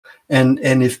And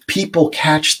if people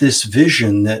catch this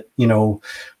vision that, you know,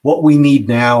 what we need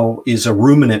now is a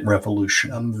ruminant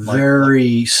revolution. I'm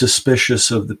very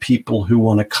suspicious of the people who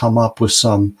want to come up with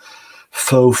some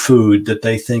faux food that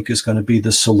they think is going to be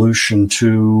the solution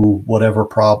to whatever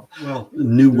problem. Well,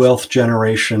 new wealth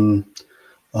generation,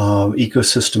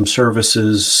 ecosystem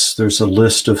services, there's a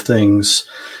list of things.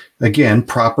 Again,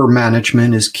 proper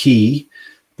management is key,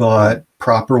 but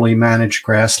properly managed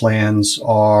grasslands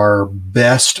are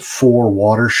best for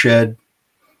watershed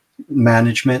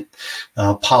management,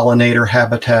 pollinator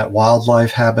habitat,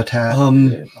 wildlife habitat.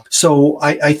 So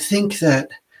I think that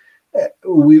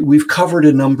we've covered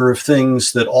a number of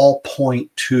things that all point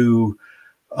to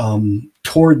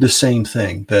toward the same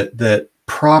thing, that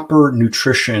proper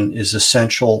nutrition is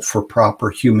essential for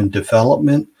proper human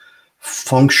development,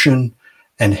 function,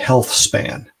 and health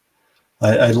span.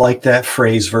 I like that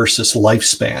phrase versus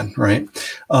lifespan, right?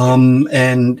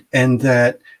 And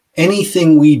that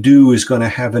anything we do is going to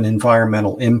have an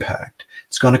environmental impact.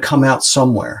 It's going to come out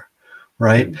somewhere,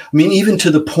 right? I mean, even to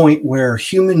the point where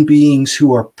human beings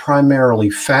who are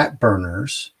primarily fat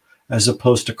burners, as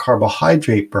opposed to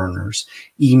carbohydrate burners,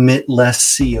 emit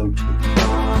less CO2.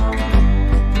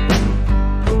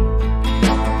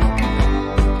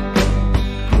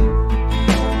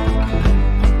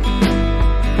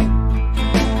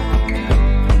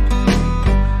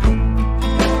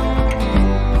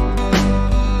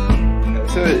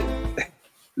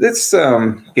 Let's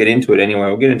get into it anyway.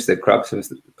 We'll get into the crux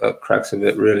of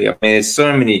it, really. I mean, there's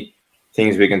so many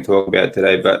things we can talk about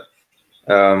today, but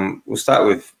we'll start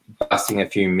with busting a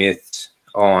few myths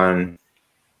on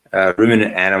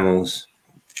ruminant animals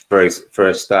for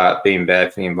a start being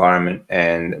bad for the environment.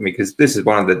 And because this is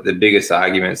one of the biggest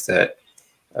arguments that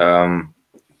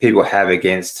people have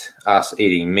against us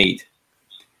eating meat.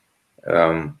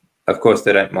 Of course,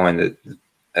 they don't mind that.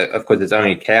 Of course, it's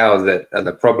only cows that are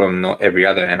the problem, not every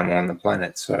other animal on the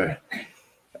planet. So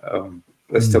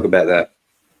let's talk about that.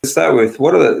 Let's start with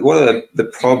what are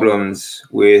the problems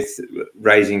with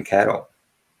raising cattle?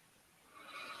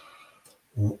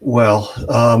 Well,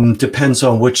 depends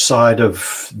on which side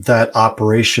of that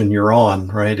operation you're on,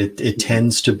 right? It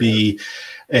tends to be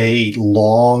a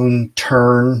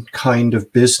long-term kind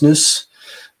of business.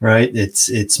 Right.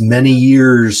 It's many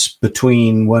years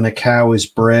between when a cow is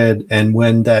bred and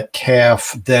when that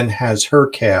calf then has her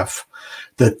calf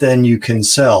that then you can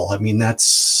sell. I mean,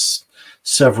 that's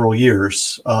several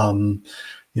years, 2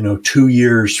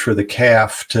 years for the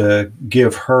calf to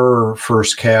give her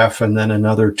first calf and then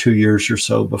another 2 years or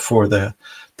so before the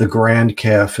grand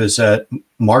calf is at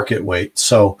market weight.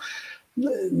 So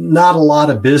not a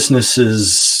lot of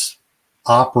businesses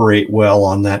operate well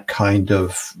on that kind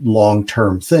of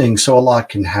long-term thing. So a lot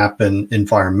can happen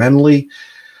environmentally.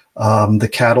 The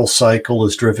cattle cycle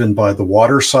is driven by the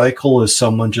water cycle, as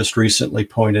someone just recently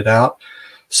pointed out.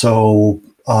 So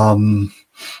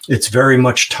it's very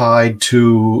much tied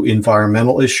to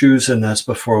environmental issues, and that's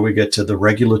before we get to the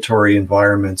regulatory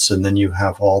environments, and then you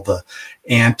have all the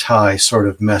anti sort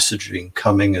of messaging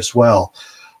coming as well.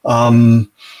 The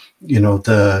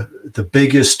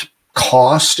biggest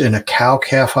cost in a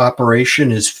cow-calf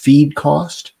operation is feed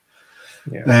cost.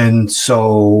 Yeah. And so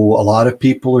a lot of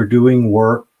people are doing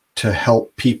work to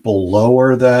help people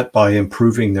lower that by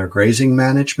improving their grazing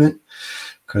management,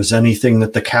 because anything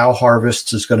that the cow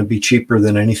harvests is going to be cheaper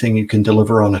than anything you can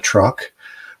deliver on a truck.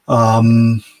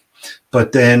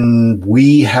 But then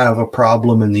we have a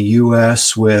problem in the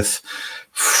U.S. with,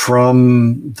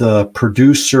 from the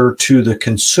producer to the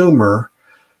consumer,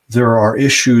 there are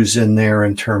issues in there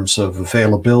in terms of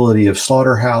availability of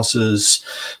slaughterhouses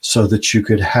so that you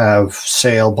could have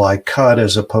sale by cut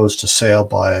as opposed to sale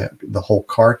by the whole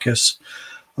carcass.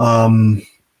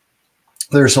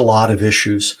 There's a lot of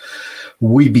issues.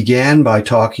 We began by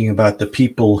talking about the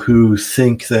people who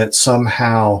think that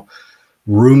somehow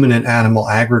ruminant animal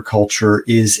agriculture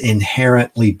is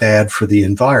inherently bad for the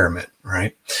environment,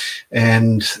 right?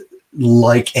 And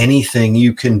like anything,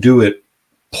 you can do it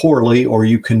poorly or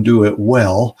you can do it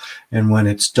well. And when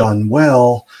it's done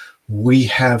well, we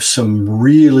have some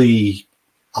really,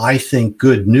 I think,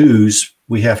 good news.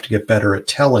 We have to get better at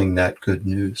telling that good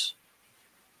news.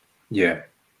 Yeah,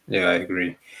 I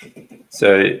agree.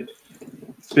 So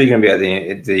speaking about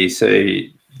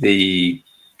the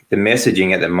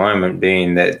messaging at the moment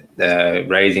being that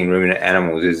raising ruminant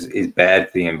animals is bad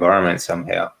for the environment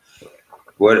somehow.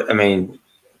 How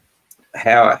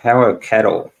are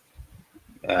cattle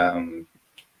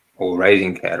or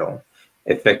raising cattle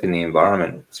affecting the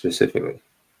environment specifically?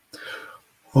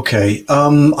 Okay.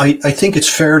 I think it's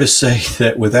fair to say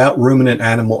that without ruminant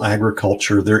animal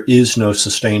agriculture, there is no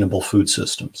sustainable food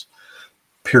systems.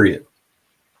 period.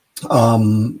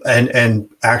 And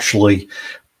actually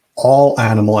all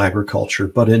animal agriculture,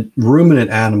 but in ruminant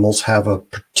animals have a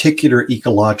particular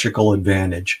ecological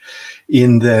advantage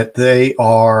in that they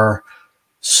are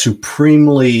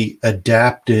supremely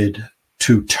adapted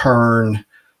to turn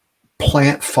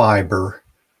plant fiber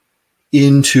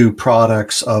into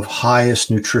products of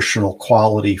highest nutritional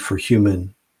quality for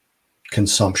human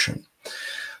consumption.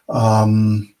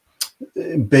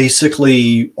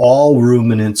 Basically, all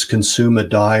ruminants consume a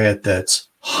diet that's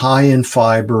high in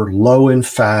fiber, low in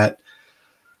fat,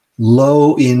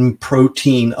 low in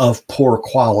protein of poor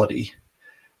quality.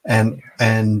 And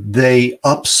they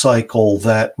upcycle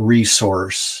that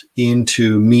resource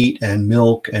into meat and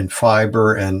milk and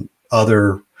fiber and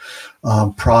other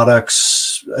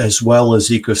products, as well as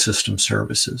ecosystem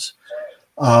services.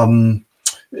 In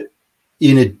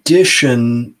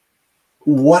addition,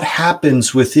 what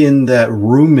happens within that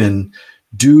rumen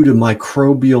due to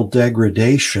microbial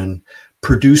degradation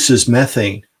produces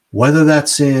methane, whether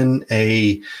that's in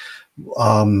a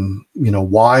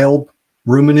wild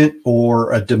ruminant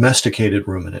or a domesticated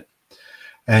ruminant.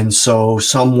 And so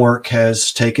some work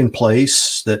has taken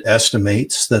place that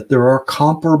estimates that there are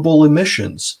comparable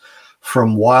emissions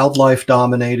from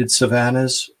wildlife-dominated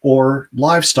savannas or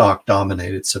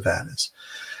livestock-dominated savannas.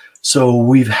 So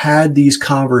we've had these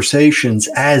conversations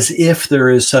as if there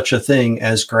is such a thing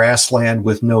as grassland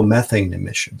with no methane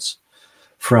emissions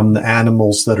from the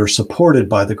animals that are supported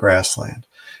by the grassland.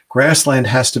 Grassland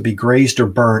has to be grazed or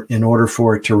burnt in order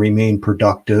for it to remain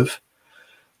productive.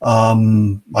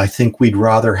 I think we'd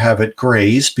rather have it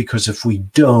grazed, because if we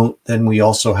don't, then we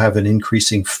also have an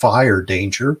increasing fire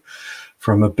danger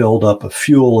from a buildup of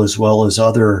fuel as well as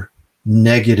other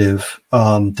negative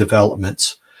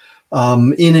developments.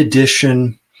 In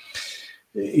addition,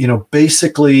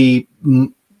 basically,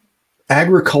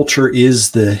 agriculture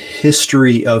is the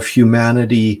history of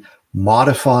humanity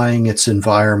modifying its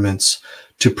environments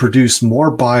to produce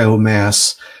more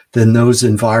biomass than those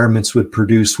environments would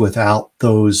produce without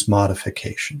those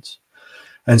modifications.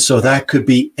 And so that could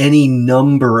be any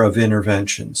number of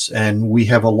interventions. And we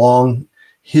have a long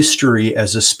history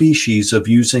as a species of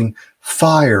using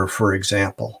fire, for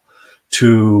example,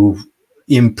 to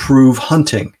improve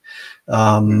hunting,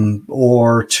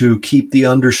 or to keep the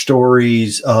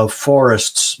understories of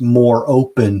forests more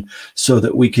open so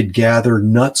that we could gather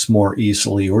nuts more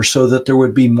easily, or so that there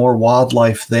would be more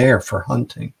wildlife there for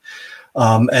hunting.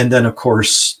 And then, of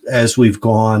course, as we've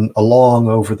gone along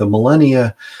over the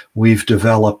millennia, we've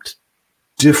developed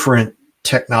different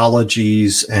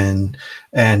technologies and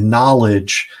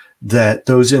knowledge that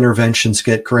those interventions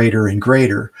get greater and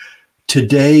greater.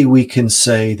 Today, we can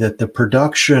say that the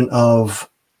production of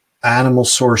animal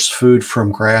source food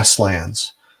from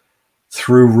grasslands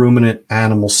through ruminant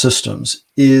animal systems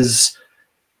is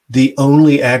the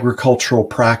only agricultural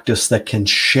practice that can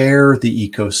share the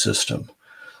ecosystem.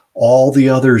 All the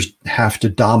others have to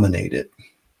dominate it.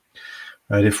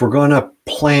 Right? If we're going to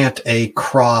plant a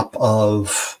crop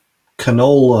of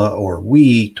canola or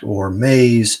wheat or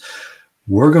maize,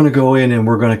 we're going to go in and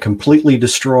we're going to completely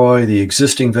destroy the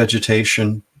existing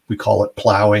vegetation. We call it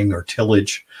plowing or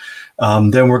tillage.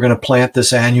 Then we're going to plant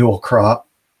this annual crop,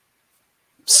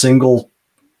 single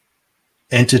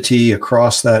entity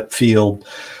across that field,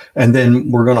 and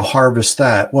then we're going to harvest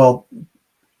that. Well,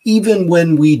 even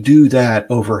when we do that,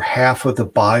 over half of the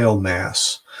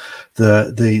biomass,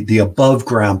 the above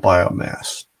ground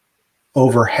biomass,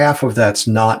 over half of that's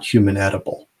not human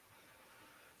edible.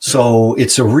 So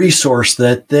it's a resource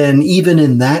that then, even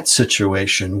in that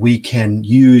situation, we can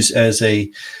use as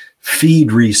a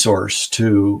feed resource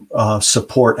to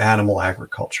support animal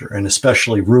agriculture, and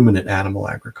especially ruminant animal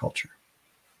agriculture.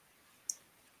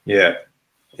 Yeah,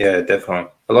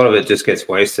 definitely. A lot of it just gets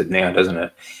wasted now, doesn't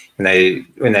it?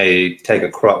 When they take a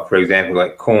crop, for example,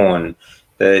 like corn,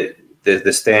 the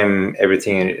stem,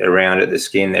 everything around it, the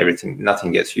skin, everything,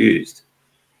 nothing gets used.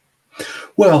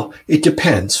 Well, it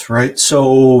depends, right?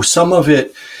 So some of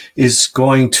it is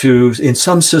going to, in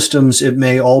some systems, it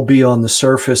may all be on the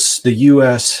surface. The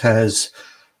U.S. has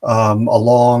a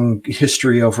long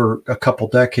history over a couple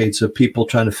decades of people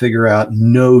trying to figure out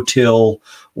no-till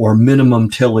or minimum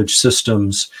tillage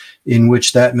systems in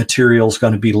which that material is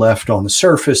going to be left on the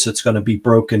surface. It's going to be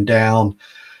broken down.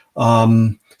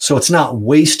 So it's not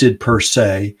wasted per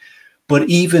se. But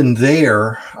even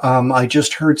there, I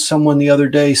just heard someone the other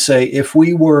day say, if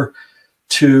we were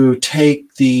to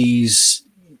take these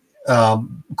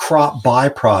crop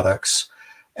byproducts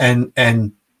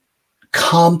and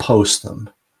compost them,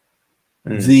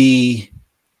 the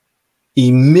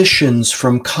emissions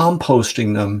from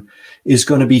composting them is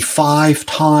going to be 5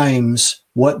 times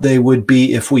what they would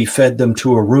be if we fed them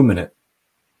to a ruminant.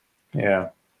 Yeah.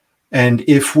 And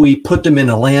if we put them in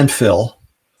a landfill,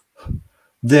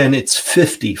 then it's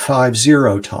 50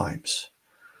 times.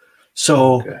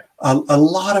 So a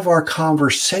lot of our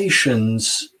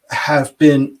conversations have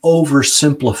been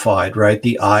oversimplified, right?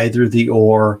 The either, the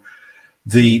or,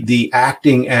 the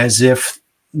acting as if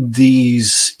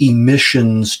these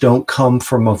emissions don't come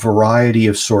from a variety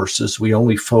of sources. We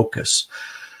only focus.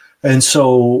 And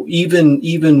so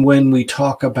even when we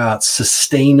talk about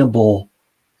sustainable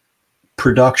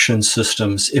production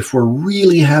systems, if we're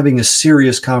really having a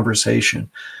serious conversation,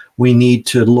 we need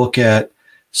to look at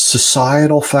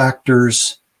societal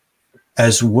factors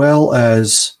as well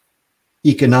as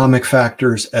economic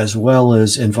factors as well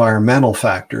as environmental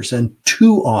factors. And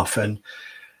too often,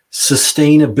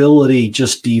 sustainability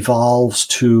just devolves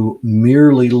to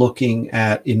merely looking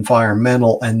at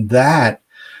environmental, and that,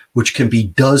 which can be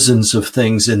dozens of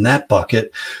things in that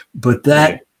bucket, but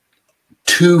that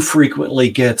too frequently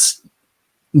gets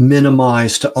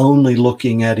minimized to only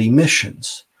looking at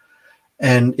emissions.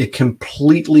 And it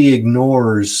completely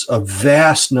ignores a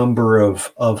vast number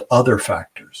of other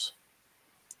factors.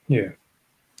 Yeah,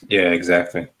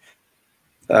 exactly.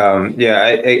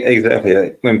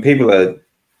 Exactly. When people are,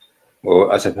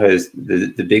 well, I suppose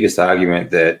the biggest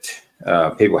argument that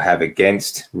people have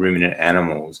against ruminant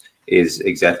animals is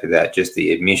exactly that, just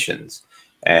the emissions.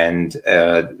 And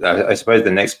I suppose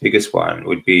the next biggest one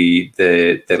would be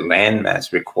the land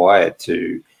mass required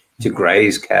to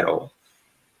graze cattle,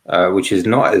 which is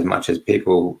not as much as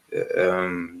people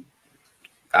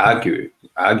argue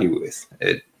with.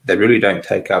 They really don't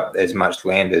take up as much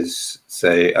land as,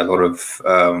 say, a lot of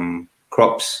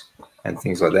crops and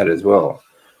things like that as well.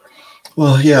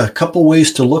 Well, yeah, a couple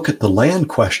ways to look at the land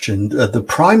question. The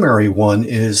primary one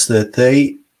is that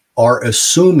they are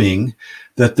assuming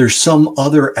that there's some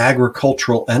other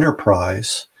agricultural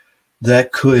enterprise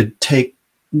that could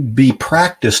be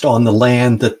practiced on the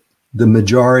land that the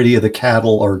majority of the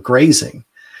cattle are grazing,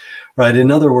 right? In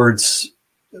other words,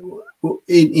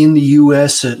 in the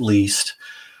U.S. at least,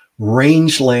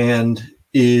 rangeland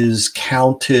is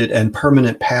counted and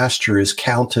permanent pasture is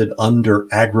counted under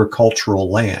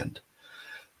agricultural land.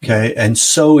 Okay. And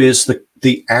so is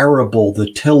the arable,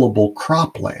 the tillable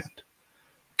cropland.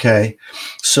 Okay.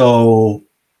 So,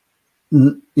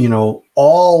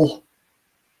 all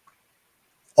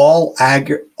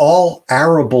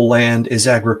arable land is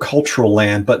agricultural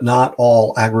land, but not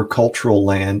all agricultural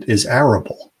land is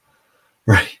arable.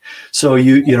 Right. So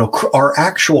our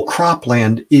actual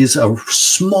cropland is a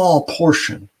small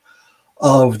portion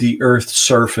of the Earth's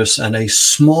surface and a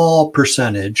small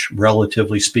percentage,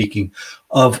 relatively speaking,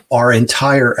 of our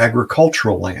entire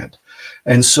agricultural land.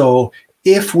 And so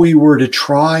if we were to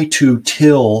try to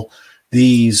till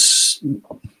these,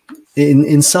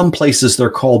 in some places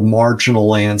they're called marginal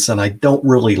lands, and I don't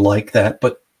really like that,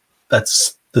 but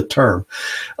that's the term.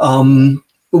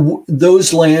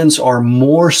 Those lands are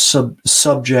more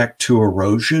subject to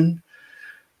erosion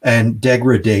and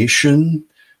degradation,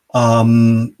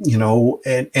 and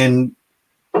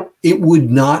it would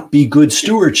not be good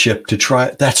stewardship to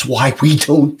try. That's why we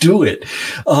don't do it.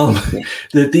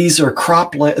 That these are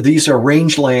these are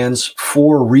rangelands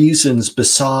for reasons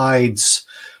besides,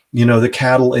 the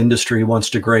cattle industry wants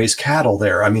to graze cattle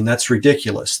there. I mean, that's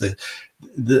ridiculous. The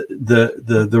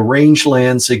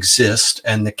rangelands exist,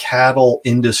 and the cattle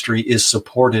industry is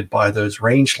supported by those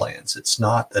rangelands. It's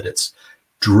not that it's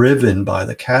driven by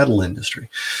the cattle industry.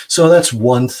 So that's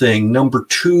one thing. Number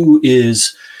two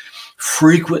is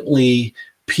frequently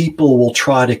people will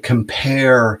try to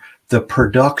compare the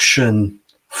production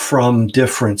from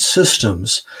different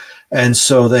systems. And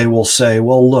so they will say,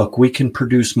 well, look, we can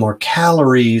produce more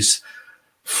calories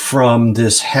from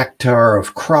this hectare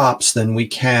of crops than we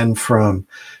can from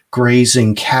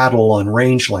grazing cattle on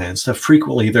rangelands. So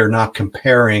frequently they're not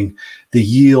comparing the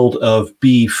yield of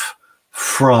beef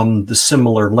from the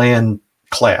similar land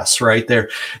class, right?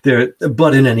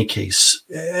 But in any case,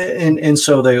 and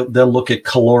so they'll look at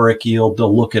caloric yield,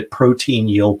 they'll look at protein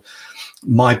yield.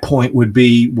 My point would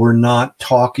be, we're not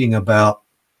talking about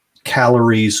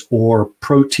calories or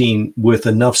protein with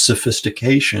enough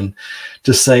sophistication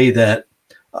to say that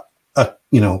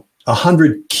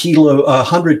 100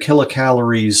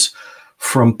 kilocalories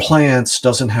from plants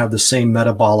doesn't have the same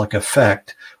metabolic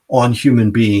effect on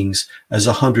human beings as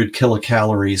 100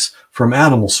 kilocalories from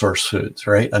animal source foods,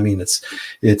 right? I mean,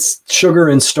 it's sugar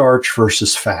and starch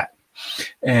versus fat.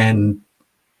 And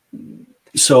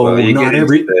so you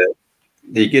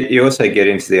also get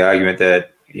into the argument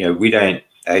that, we don't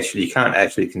actually, you can't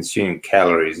actually consume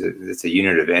calories. It's a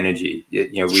unit of energy.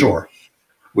 Sure.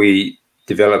 We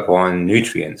develop on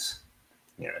nutrients.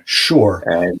 Sure.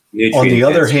 And on the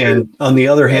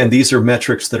other hand, these are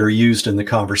metrics that are used in the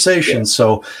conversation. Yeah.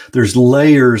 So there's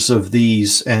layers of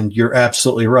these, and you're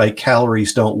absolutely right.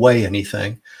 Calories don't weigh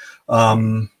anything. We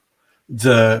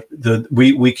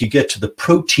could get to the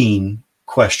protein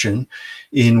question,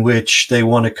 in which they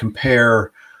want to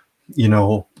compare,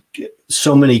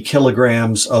 so many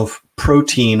kilograms of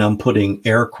protein, I'm putting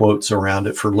air quotes around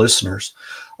it for listeners,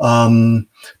 from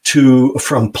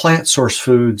plant source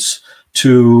foods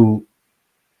to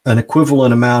an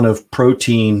equivalent amount of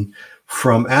protein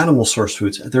from animal source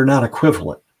foods. They're not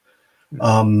equivalent.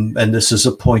 And this is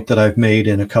a point that I've made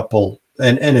in a couple,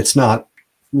 and it's not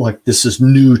like this is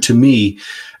new to me,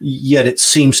 yet it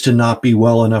seems to not be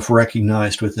well enough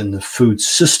recognized within the food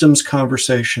systems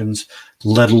conversations,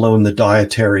 let alone the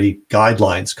dietary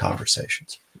guidelines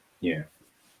conversations. Yeah.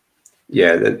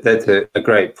 Yeah, that's a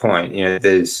great point.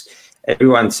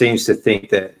 Everyone seems to think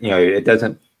that,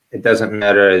 it doesn't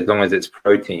matter as long as it's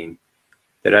protein.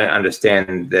 They don't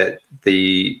understand that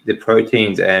the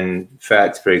proteins and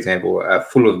fats, for example, are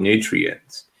full of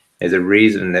nutrients. There's a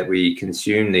reason that we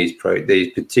consume these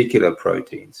particular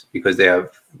proteins, because they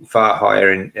are far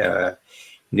higher in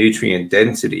nutrient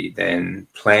density than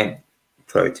plant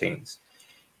proteins.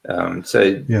 Can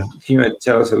you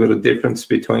tell us a little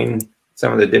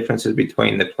some of the differences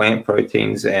between the plant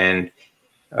proteins and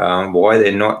why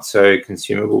they're not so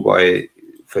consumable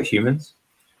for humans?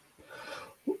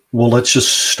 Well, let's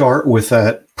just start with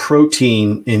that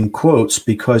protein in quotes,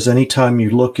 because anytime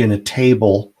you look in a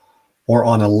table or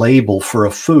on a label for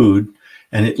a food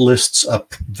and it lists a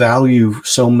value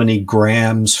so many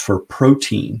grams for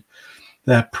protein,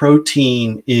 that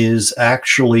protein is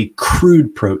actually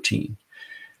crude protein.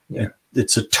 Yeah.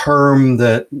 It's a term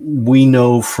that we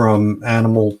know from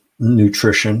animal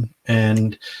nutrition,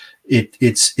 and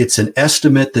it's an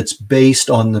estimate that's based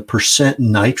on the percent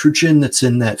nitrogen that's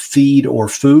in that feed or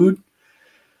food.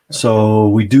 So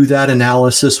we do that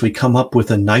analysis, we come up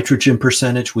with a nitrogen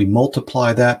percentage, we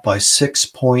multiply that by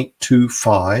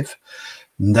 6.25,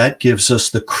 and that gives us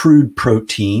the crude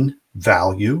protein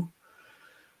value.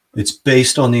 It's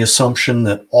based on the assumption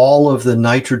that all of the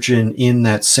nitrogen in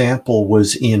that sample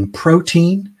was in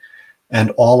protein,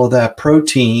 and all of that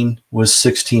protein was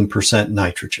 16%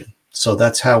 nitrogen. So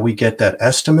that's how we get that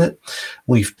estimate.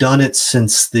 We've done it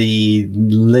since the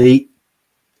late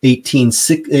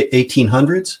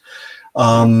 1800s.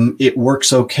 It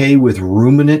works okay with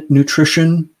ruminant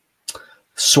nutrition,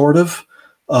 sort of,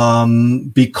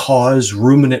 because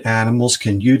ruminant animals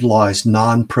can utilize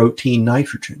non-protein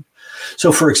nitrogen.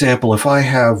 So, for example, if I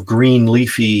have green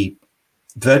leafy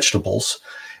vegetables,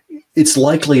 it's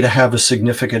likely to have a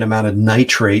significant amount of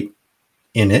nitrate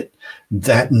in it.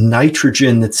 That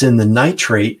nitrogen that's in the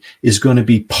nitrate is going to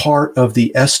be part of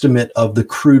the estimate of the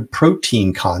crude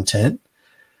protein content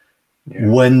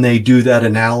when they do that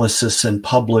analysis and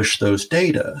publish those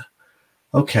data.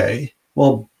 Okay,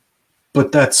 well,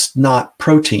 but that's not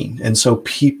protein. And so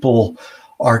people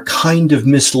are kind of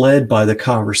misled by the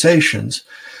conversations.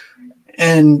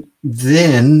 And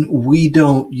then we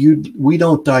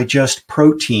don't digest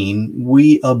protein,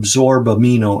 we absorb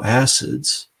amino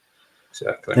acids.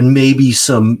 Exactly. And maybe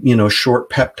some, short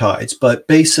peptides, but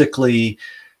basically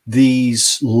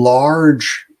these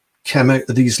large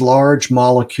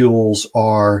molecules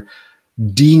are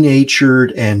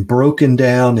denatured and broken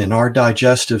down in our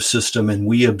digestive system, and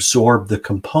we absorb the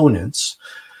components,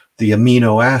 the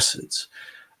amino acids.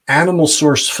 Animal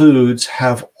source foods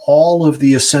have all of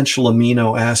the essential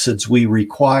amino acids we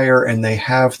require, and they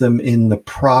have them in the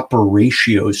proper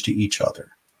ratios to each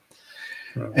other.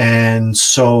 And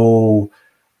so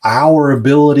our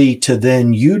ability to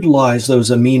then utilize those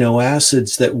amino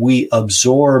acids that we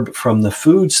absorb from the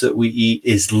foods that we eat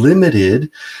is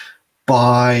limited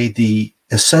by the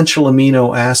essential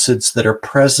amino acids that are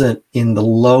present in the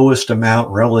lowest amount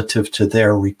relative to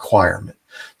their requirement.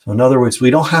 So in other words,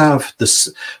 we don't have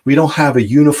a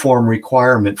uniform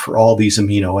requirement for all these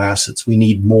amino acids. We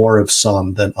need more of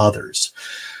some than others.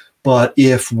 But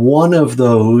if one of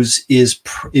those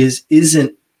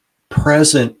isn't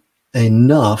present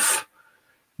enough,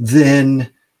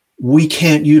 then we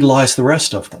can't utilize the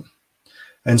rest of them.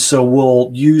 And so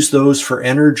we'll use those for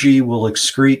energy. We'll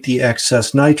excrete the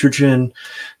excess nitrogen.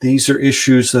 These are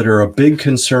issues that are a big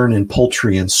concern in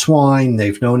poultry and swine.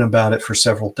 They've known about it for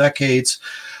several decades.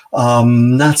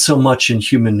 Not so much in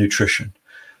human nutrition,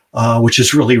 which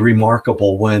is really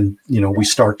remarkable when, we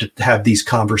start to have these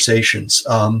conversations.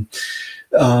 Of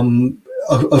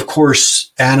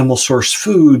course, animal source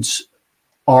foods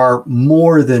are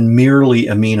more than merely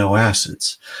amino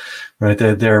acids, right?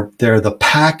 They're the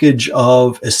package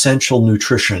of essential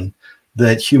nutrition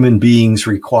that human beings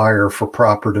require for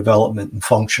proper development and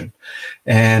function,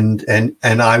 and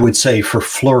I would say for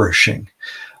flourishing.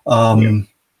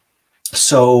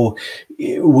 So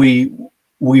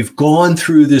we've gone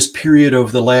through this period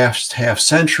over the last half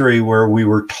century where we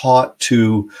were taught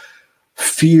to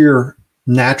fear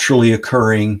naturally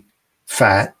occurring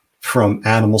fat from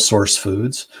animal source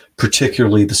foods,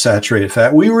 particularly the saturated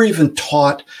fat. We were even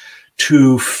taught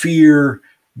to fear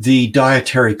the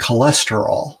dietary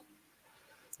cholesterol,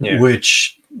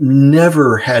 which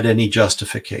never had any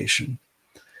justification.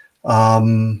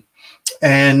 And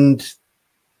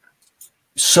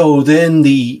so then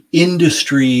the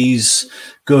industries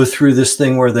go through this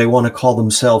thing where they want to call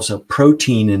themselves a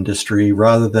protein industry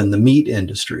rather than the meat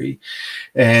industry.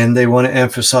 And they want to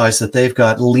emphasize that they've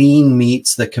got lean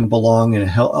meats that can belong in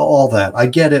all that. I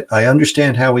get it. I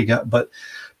understand how we got, but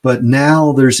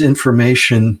now there's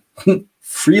information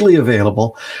freely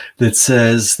available that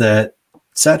says that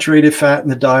saturated fat in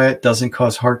the diet doesn't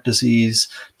cause heart disease.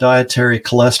 Dietary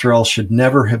cholesterol should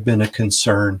never have been a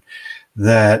concern.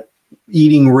 That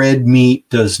eating red meat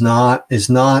is not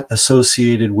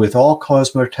associated with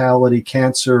all-cause mortality,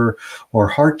 cancer, or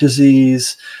heart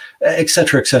disease, et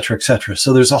cetera, et cetera, et cetera.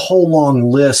 So there's a whole long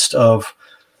list of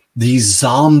these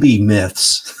zombie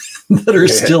myths that are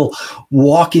still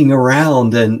walking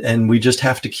around, and we just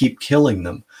have to keep killing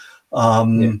them.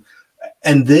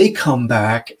 And they come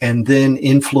back and then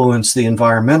influence the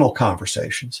environmental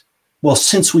conversations. Well,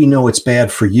 since we know it's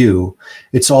bad for you,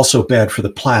 it's also bad for the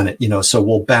planet, so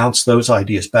we'll bounce those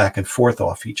ideas back and forth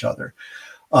off each other.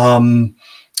 Already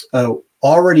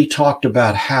talked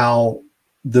about how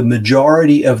the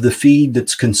majority of the feed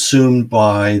that's consumed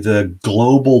by the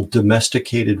global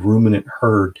domesticated ruminant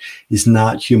herd is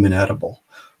not human edible.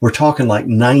 We're talking like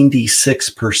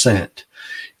 96%.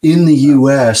 In the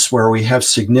US, where we have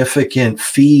significant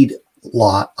feed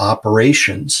lot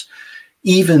operations,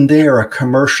 even there, a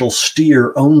commercial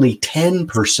steer, only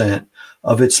 10%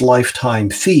 of its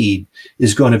lifetime feed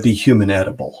is going to be human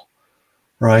edible,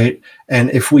 right?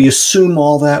 And if we assume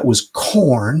all that was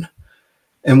corn,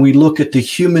 and we look at the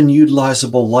human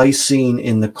utilizable lysine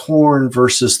in the corn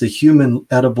versus the human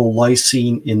edible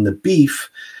lysine in the beef,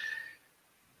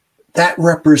 that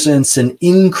represents an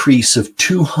increase of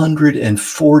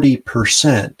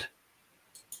 240%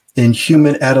 in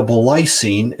human edible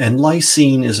lysine. And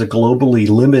lysine is a globally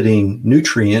limiting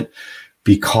nutrient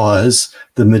because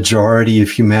the majority of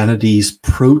humanity's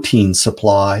protein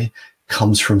supply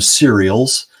comes from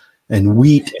cereals, and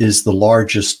wheat is the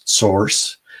largest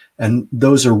source. And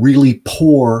those are really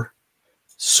poor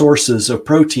sources of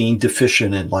protein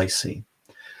deficient in lysine.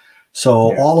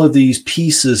 So all of these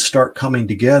pieces start coming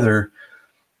together.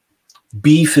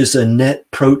 Beef is a net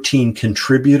protein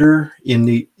contributor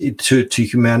to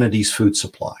humanity's food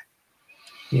supply.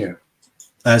 Yeah.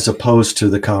 As opposed to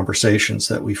the conversations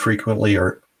that we frequently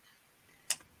are.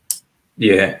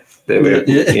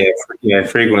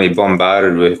 Frequently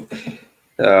bombarded with.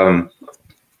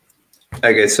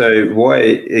 Okay, so why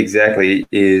exactly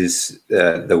is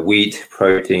the wheat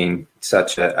protein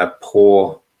such a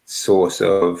poor source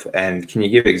of, and can you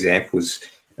give examples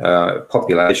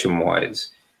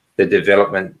population-wise, the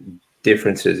development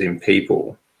differences in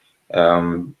people,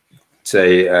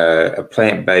 say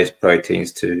plant-based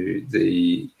proteins to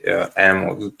the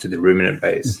animal, to the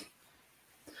ruminant-based?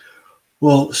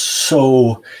 Well,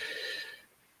 so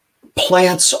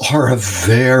plants are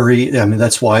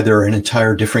that's why they're an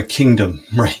entire different kingdom,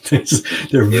 right?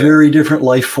 They're very different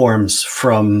life forms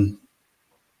from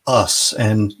us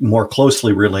and more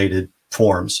closely related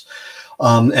forms.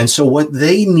 And so what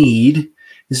they need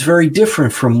is very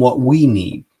different from what we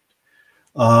need.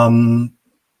 One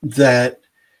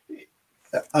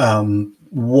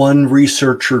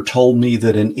researcher told me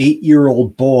that an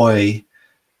 8-year-old boy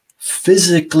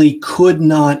physically could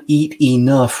not eat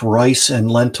enough rice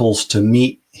and lentils to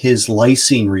meet his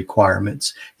lysine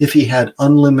requirements if he had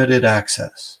unlimited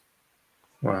access.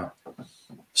 Wow.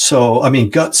 So, I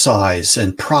mean, gut size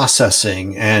and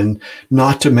processing, and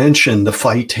not to mention the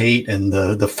phytate and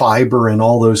the fiber and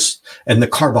all those, and the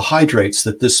carbohydrates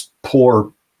that this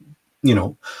poor,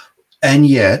 and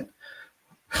yet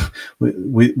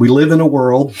we live in a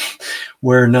world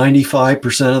where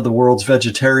 95% of the world's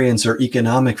vegetarians are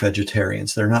economic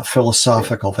vegetarians. They're not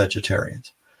philosophical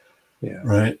vegetarians. Yeah.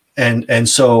 Right. And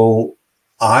so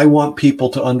I want people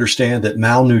to understand that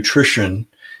malnutrition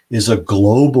is a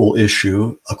global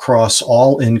issue across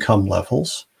all income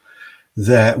levels,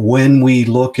 that when we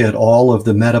look at all of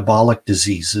the metabolic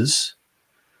diseases,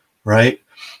 right,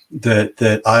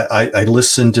 I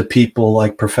listen to people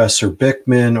like Professor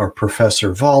Bickman or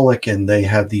Professor Volek, and they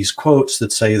have these quotes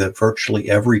that say that virtually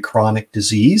every chronic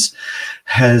disease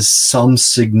has some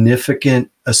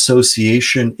significant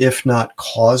association, if not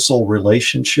causal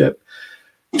relationship,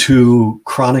 to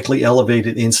chronically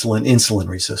elevated insulin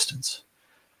resistance.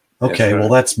 Okay, well,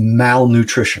 that's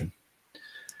malnutrition.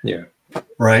 Yeah.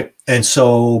 Right. And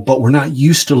so, but we're not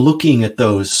used to looking at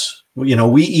those. You know,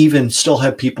 we even still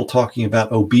have people talking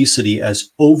about obesity as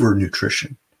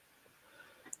overnutrition.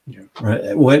 Yeah.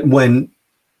 Right. When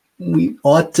we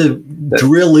ought to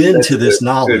drill into this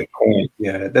knowledge.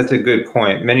 Yeah, that's a good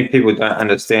point. Many people don't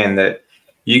understand that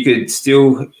you could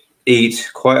still eat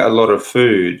quite a lot of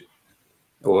food,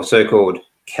 or so-called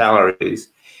calories,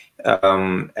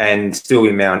 and still be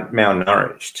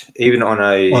malnourished, even on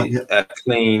a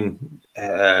clean,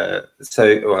 a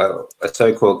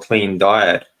so-called clean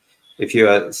diet. If you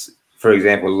are, for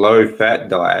example, low-fat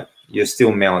diet, you're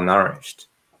still malnourished.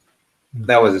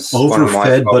 That was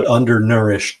overfed but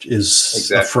undernourished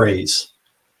is a phrase.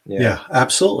 Yeah,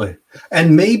 absolutely.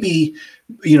 And maybe,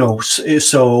 you know,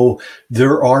 so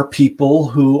there are people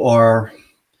who are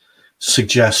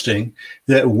suggesting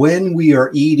that when we are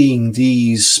eating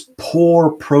these poor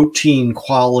protein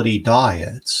quality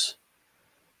diets,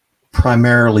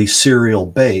 primarily cereal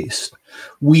based,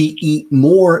 we eat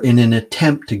more in an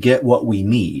attempt to get what we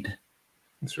need.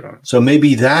 That's right. So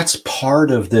maybe that's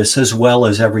part of this, as well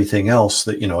as everything else,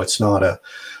 that, you know, it's not a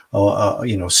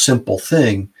you know, simple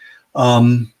thing.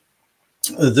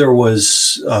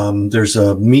 There's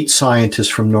a meat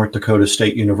scientist from North Dakota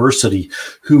State University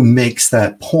who makes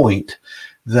that point,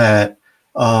 that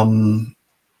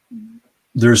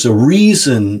there's a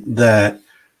reason that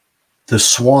the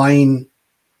swine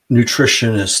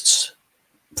nutritionists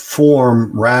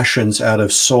form rations out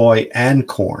of soy and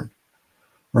corn,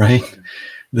 right?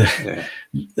 Yeah.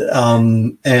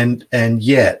 And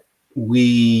yet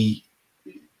we,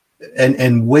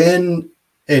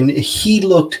 and he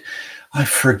looked, I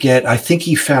forget, I think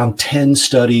he found 10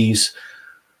 studies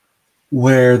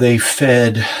where they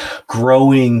fed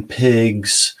growing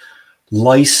pigs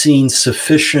lysine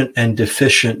sufficient and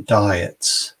deficient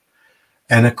diets.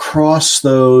 And across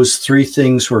those, 3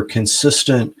 things were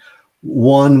consistent.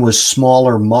 One was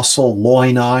smaller muscle,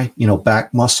 loini, you know,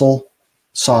 back muscle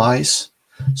size.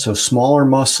 So smaller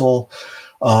muscle,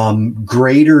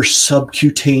 greater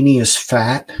subcutaneous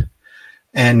fat,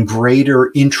 and greater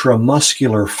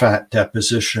intramuscular fat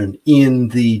deposition in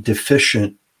the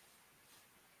deficient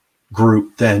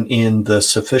group than in the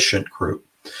sufficient group.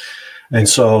 And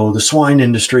so the swine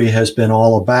industry has been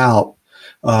all about,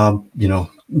 you know,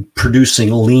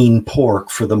 producing lean pork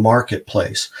for the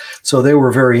marketplace. So they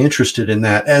were very interested in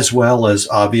that, as well as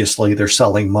obviously they're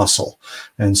selling muscle.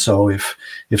 And so if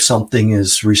something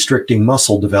is restricting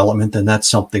muscle development, then that's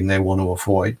something they want to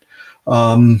avoid.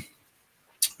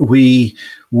 We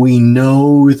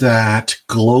know that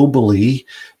globally,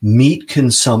 meat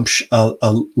consumption,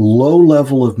 a low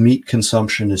level of meat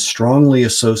consumption is strongly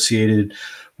associated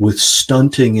with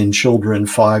stunting in children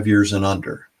 5 years and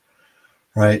under,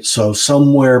 right? So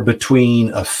somewhere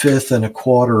between 1/5 and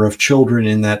 1/4 of children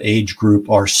in that age group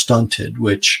are stunted,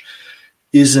 which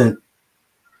isn't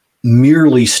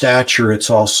merely stature, it's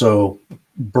also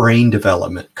brain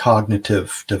development,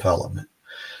 cognitive development.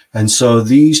 And so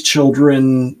these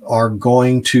children are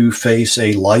going to face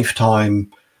a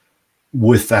lifetime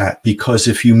with that, because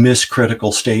if you miss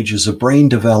critical stages of brain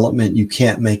development, you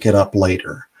can't make it up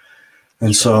later.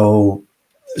 And so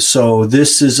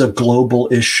this is a global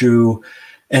issue.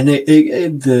 And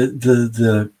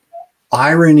the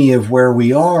irony of where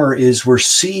we are is we're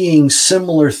seeing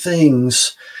similar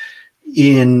things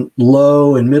in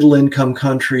low and middle income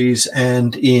countries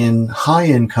and in high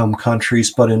income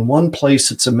countries, but in one place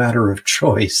it's a matter of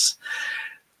choice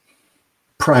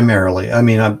primarily. I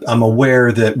mean, I'm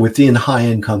aware that within high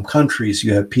income countries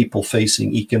you have people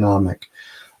facing economic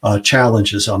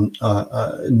challenges. I'm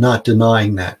not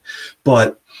denying that,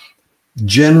 but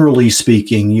generally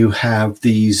speaking, you have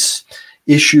these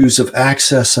issues of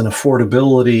access and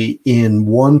affordability in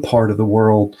one part of the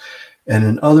world, and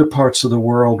in other parts of the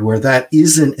world where that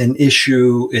isn't an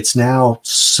issue, it's now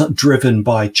driven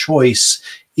by choice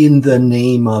in the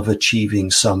name of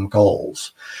achieving some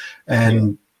goals.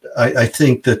 And I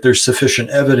think that there's sufficient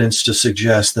evidence to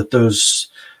suggest that those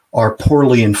are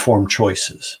poorly informed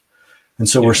choices. And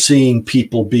so we're seeing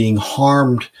people being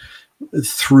harmed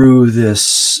through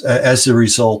this as a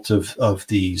result of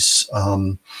these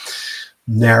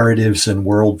narratives and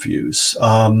worldviews.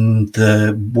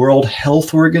 The World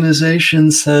Health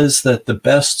Organization says that the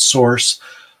best source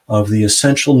of the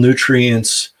essential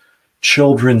nutrients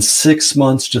children 6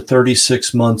 months to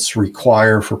 36 months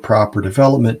require for proper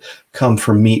development come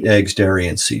from meat, eggs, dairy,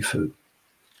 and seafood.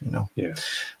 You know, Yeah.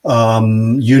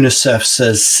 UNICEF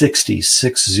says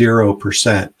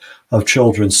 60% of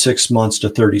children 6 months to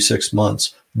 36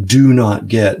 months do not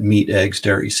get meat, eggs,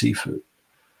 dairy, seafood.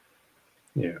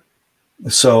 Yeah.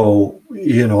 So,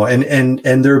 you know,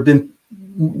 and there have been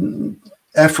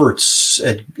efforts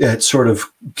at sort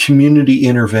of community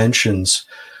interventions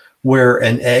where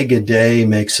an egg a day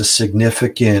makes a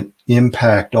significant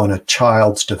impact on a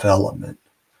child's development.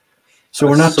 So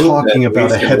we're not talking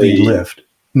about a heavy lift.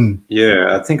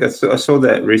 Yeah, I think I saw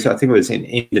that recently. I think it was in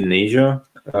Indonesia.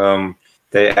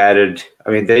 They added, I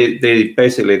mean, they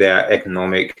basically, they are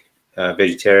economic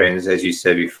vegetarians, as you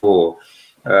said before.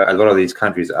 A lot of these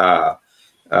countries are.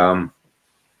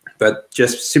 But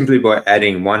just simply by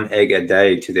adding 1 egg a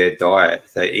day to their diet,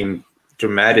 they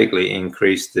dramatically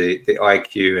increase the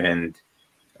IQ and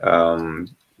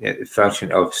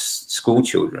function of school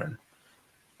children.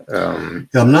 I'm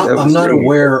not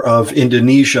aware of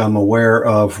Indonesia. I'm aware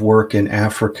of work in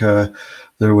Africa.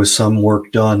 There was some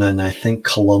work done, and I think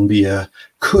Colombia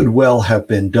could well have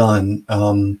been done.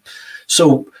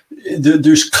 So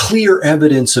there's clear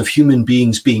evidence of human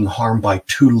beings being harmed by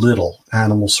too little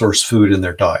animal source food in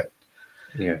their diet.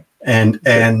 Yeah.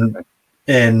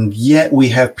 And yet we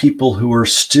have people who are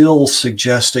still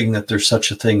suggesting that there's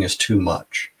such a thing as too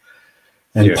much.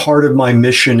 And part of my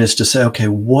mission is to say, okay,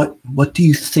 what do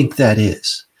you think that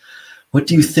is? What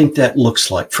do you think that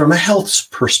looks like from a health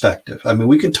perspective? I mean,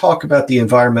 we can talk about the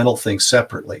environmental things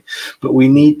separately, but we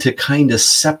need to kind of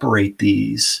separate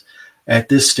these at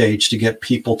this stage to get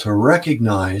people to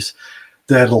recognize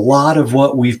that a lot of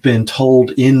what we've been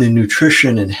told in the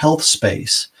nutrition and health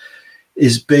space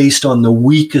is based on the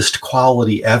weakest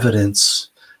quality evidence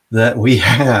that we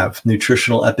have,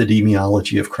 nutritional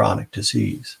epidemiology of chronic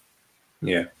disease.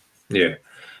 Yeah,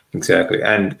 exactly.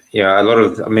 And a lot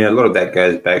of that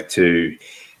goes back to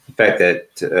the fact that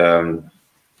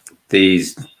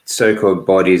these so-called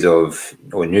bodies or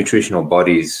nutritional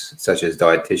bodies, such as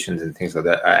dietitians and things like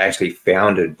that, are actually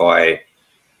founded by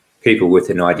people with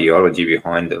an ideology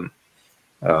behind them,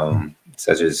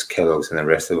 such as Kellogg's and the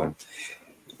rest of them.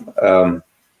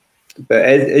 But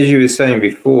as you were saying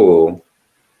before,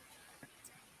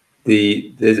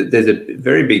 there's a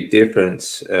very big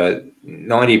difference.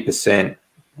 90%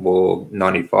 or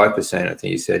 95%, I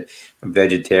think you said, of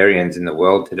vegetarians in the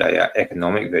world today are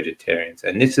economic vegetarians,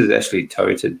 and this is actually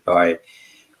touted by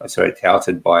a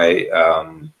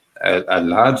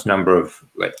large number of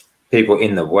people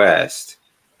in the West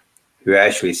who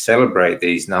actually celebrate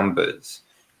these numbers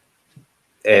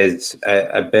as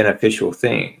a beneficial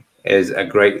thing, as a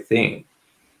great thing,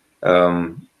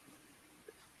 to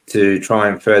try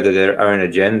and further their own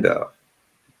agenda.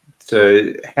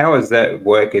 So how does that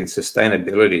work in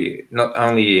sustainability, not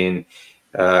only in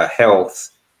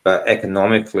health, but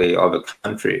economically of a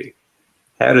country?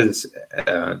 How does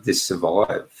this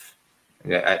survive?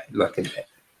 Well,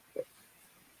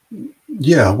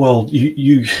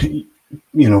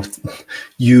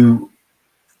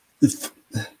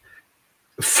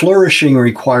 flourishing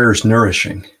requires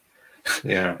nourishing.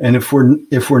 Yeah. And if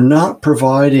we're not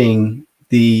providing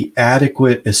the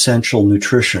adequate essential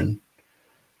nutrition,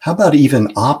 how about even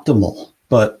optimal?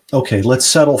 But okay, let's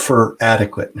settle for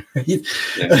adequate. Right?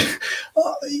 Yeah.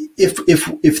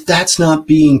 If that's not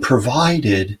being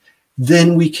provided,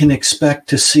 then we can expect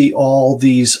to see all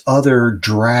these other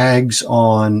drags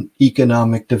on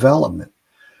economic development.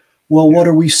 Well, what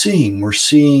are we seeing? We're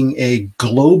seeing a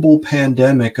global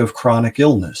pandemic of chronic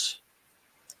illness,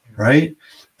 right?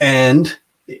 And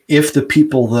if the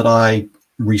people that I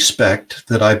respect,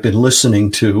 that I've been listening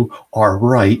to, are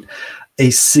right,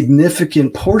 a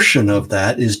significant portion of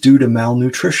that is due to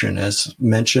malnutrition, as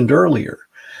mentioned earlier.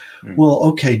 Well,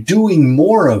 okay, doing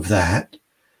more of that,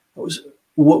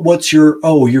 what's you're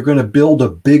going to build a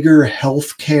bigger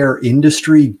healthcare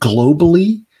industry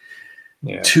globally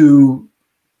to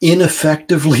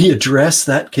ineffectively address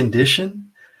that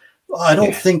condition? I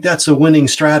don't think that's a winning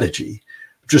strategy.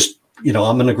 Just,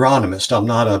 I'm an agronomist. I'm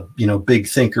not a, big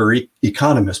thinker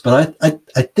economist, but I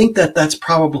think that's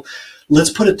probably,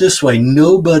 let's put it this way.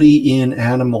 Nobody in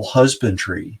animal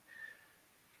husbandry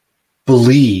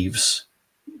believes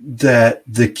that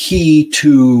the key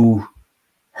to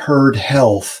herd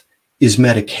health is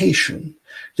medication.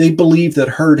 They believe that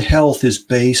herd health is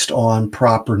based on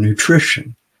proper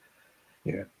nutrition.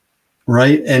 Yeah.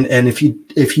 Right. And if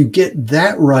you get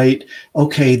that right,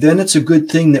 okay, then it's a good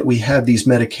thing that we have these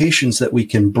medications that we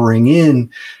can bring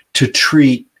in to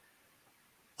treat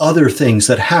other things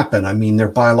that happen. I mean, they're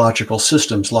biological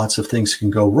systems. Lots of things can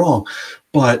go wrong.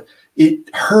 But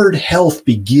herd health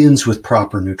begins with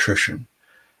proper nutrition.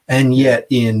 And yet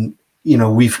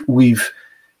we've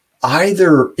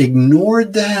either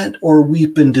ignored that, or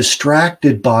we've been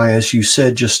distracted by, as you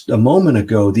said just a moment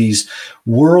ago, these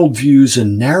worldviews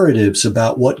and narratives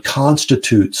about what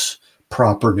constitutes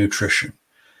proper nutrition.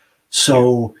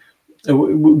 So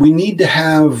we need to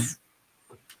have,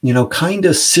 kind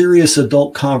of serious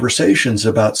adult conversations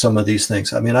about some of these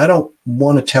things. I mean, I don't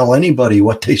want to tell anybody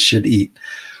what they should eat.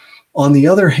 On the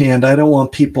other hand, I don't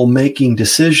want people making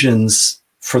decisions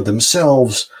for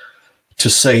themselves, to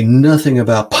say nothing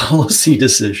about policy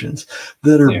decisions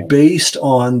that are based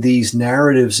on these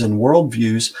narratives and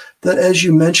worldviews that, as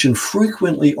you mentioned,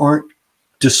 frequently aren't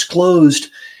disclosed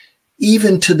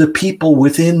even to the people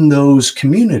within those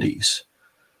communities,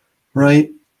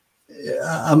 right?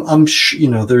 There's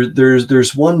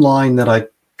one line that I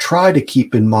try to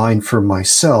keep in mind for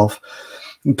myself.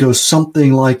 It goes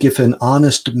something like, if an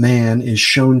honest man is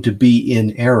shown to be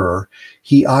in error,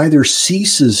 he either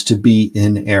ceases to be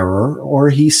in error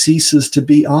or he ceases to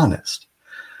be honest.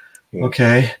 Yeah.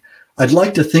 Okay. I'd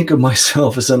like to think of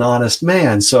myself as an honest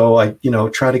man. So I,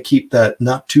 try to keep that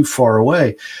not too far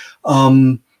away.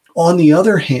 On the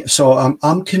other hand, so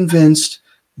I'm convinced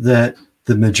that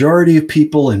the majority of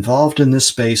people involved in this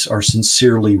space are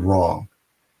sincerely wrong,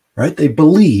 right? They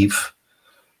believe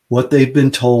what they've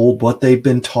been told, what they've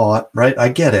been taught, right? I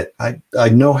get it. I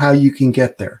know how you can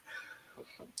get there.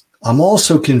 I'm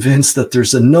also convinced that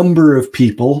there's a number of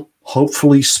people,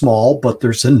 hopefully small, but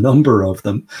there's a number of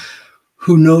them,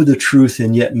 who know the truth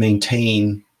and yet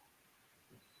maintain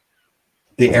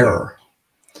the error.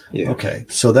 Yeah. Okay,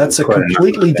 so that's a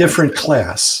completely different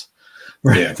class,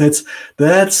 right? Yeah.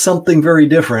 That's something very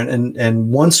different. And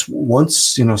once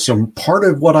some part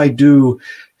of what I do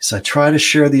is I try to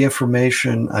share the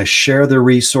information, I share the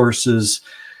resources,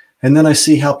 and then I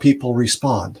see how people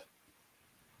respond.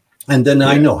 And then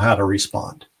I know how to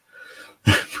respond.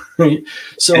 Right?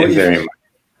 So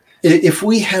if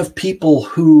we have people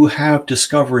who have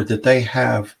discovered that they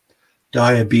have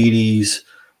diabetes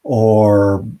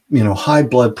or, high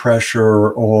blood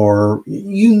pressure, or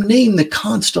you name the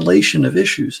constellation of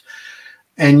issues,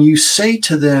 and you say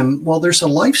to them, well, there's a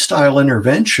lifestyle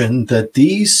intervention that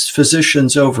these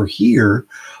physicians over here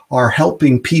are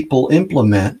helping people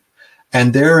implement,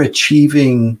 and they're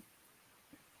achieving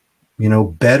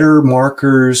better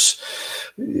markers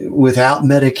without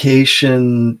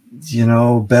medication,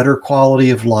 better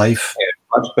quality of life. Yeah,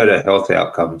 much better health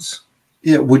outcomes.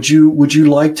 Yeah. Would you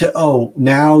like to,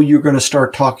 now you're going to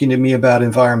start talking to me about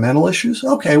environmental issues?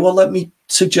 Okay. Well, let me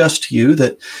suggest to you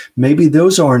that maybe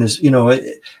those aren't as,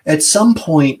 at some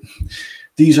point,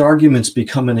 these arguments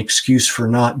become an excuse for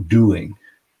not doing.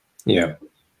 Yeah.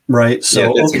 Right.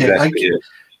 So,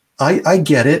 I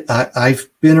get it. I've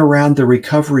been around the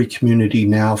recovery community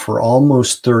now for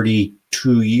almost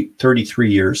 33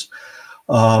 years.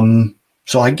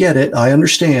 So I get it. I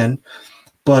understand.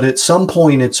 But at some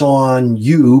point, it's on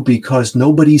you because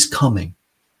nobody's coming.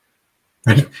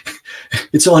 Right?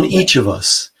 It's on each of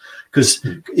us. Because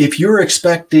if you're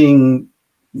expecting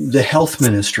the health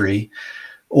ministry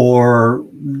or,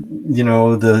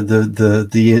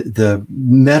 the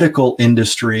medical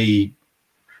industry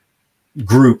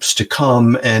groups to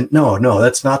come, and no,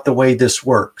 that's not the way this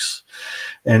works.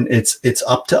 And it's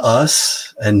up to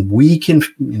us, and we can,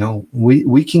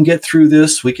 we can get through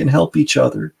this. We can help each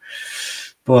other.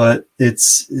 But in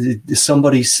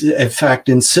fact,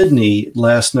 in Sydney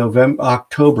last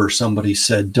October, somebody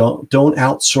said, don't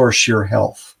outsource your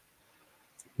health.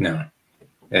 No.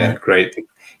 Yeah. Right?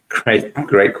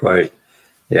 Great quote.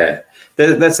 Yeah.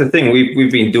 That's the thing.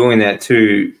 We've been doing that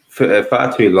too for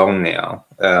far too long now.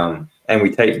 And we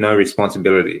take no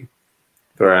responsibility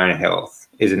for our own health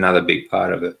is another big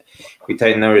part of it. We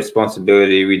take no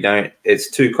responsibility.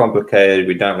 It's too complicated.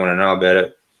 We don't want to know about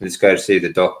it. Let's go to see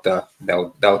the doctor.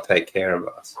 They'll take care of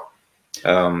us.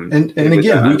 And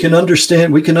again, we can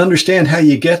understand how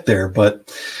you get there,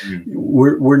 but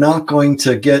we're not going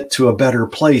to get to a better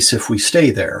place if we stay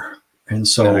there. And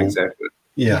so, no, exactly.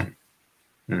 Yeah.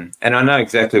 And I know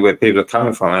exactly where people are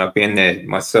coming from. And I've been there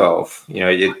myself.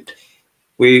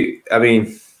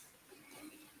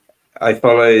 I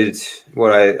followed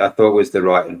what I thought was the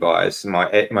right advice,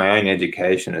 my own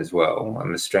education as well.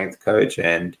 I'm a strength coach,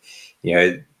 and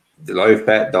the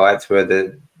low-fat diets were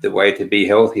the way to be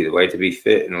healthy, the way to be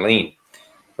fit and lean.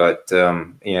 But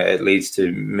it leads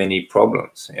to many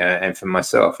problems, and for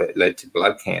myself, it led to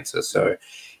blood cancer. So,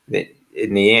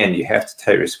 in the end, you have to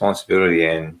take responsibility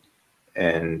and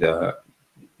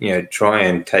try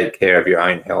and take care of your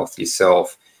own health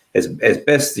yourself. As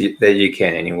best that you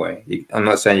can anyway. I'm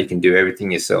not saying you can do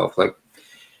everything yourself. Like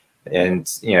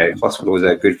And, you know, hospitals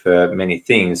are good for many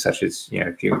things, such as, you know,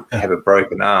 if you have a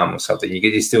broken arm or something,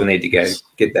 you still need to go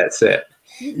get that set.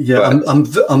 Yeah,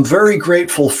 I'm very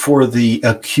grateful for the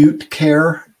acute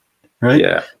care, right?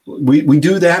 Yeah. We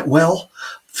do that well.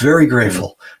 Very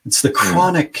grateful. It's the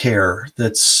chronic care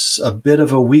that's a bit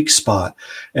of a weak spot.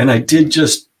 And I did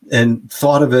just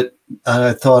thought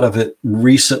of it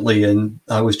recently, and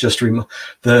I was just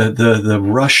the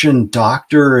Russian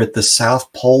doctor at the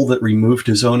South Pole that removed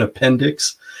his own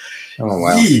appendix. Oh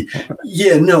wow!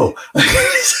 Yeah, no.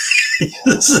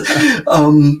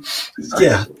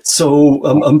 Yeah, so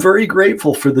I'm very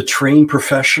grateful for the trained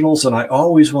professionals, and I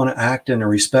always want to act in a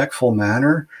respectful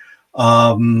manner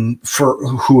for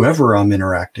whoever I'm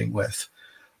interacting with.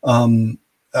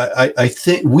 I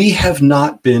think we have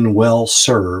not been well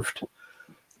served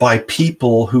by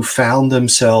people who found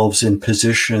themselves in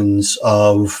positions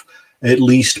of at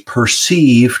least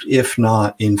perceived, if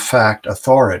not in fact,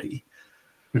 authority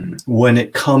when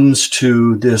it comes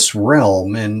to this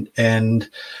realm. And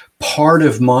part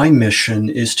of my mission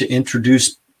is to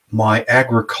introduce my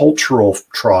agricultural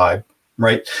tribe,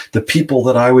 right? The people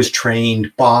that I was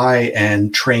trained by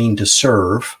and trained to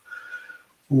serve,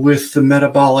 with the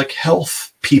metabolic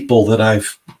health people that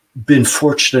I've been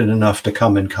fortunate enough to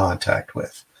come in contact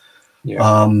with.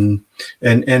 Yeah.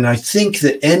 And I think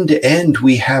that end to end,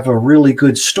 we have a really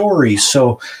good story.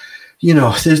 So, you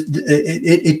know,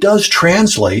 it does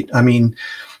translate. I mean,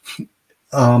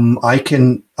 I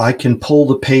can pull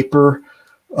the paper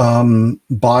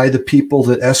by the people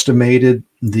that estimated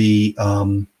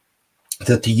that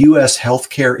the U.S.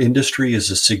 healthcare industry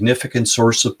is a significant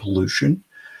source of pollution,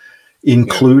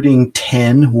 including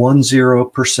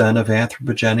 10% of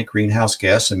anthropogenic greenhouse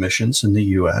gas emissions in the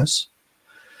U.S.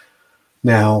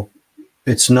 Now,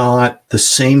 it's not the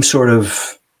same sort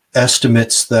of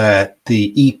estimates that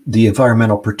the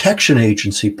Environmental Protection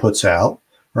Agency puts out,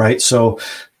 right? So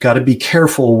got to be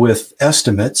careful with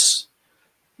estimates.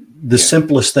 The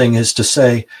simplest thing is to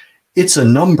say it's a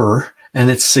number and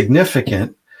it's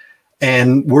significant,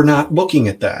 and we're not looking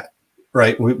at that,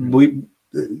 right? The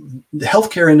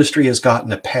healthcare industry has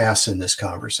gotten a pass in this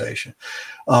conversation.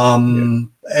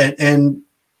 And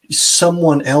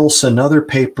someone else, another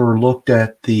paper, looked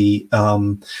at the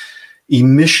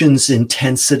emissions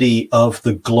intensity of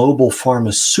the global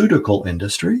pharmaceutical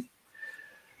industry.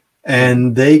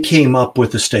 And they came up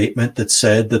with a statement that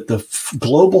said that the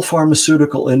global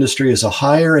pharmaceutical industry is a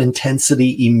higher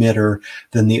intensity emitter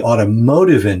than the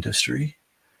automotive industry.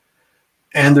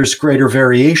 And there's greater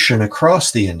variation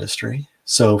across the industry.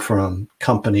 So from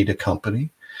company to company.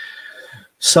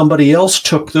 Somebody else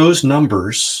took those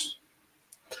numbers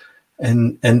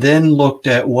and then looked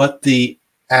at what the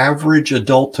average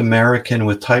adult American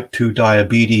with type 2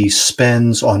 diabetes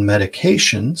spends on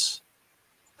medications,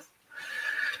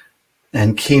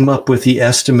 and came up with the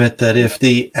estimate that if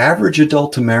the average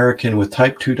adult American with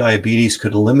type 2 diabetes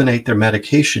could eliminate their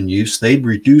medication use, they'd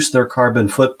reduce their carbon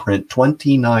footprint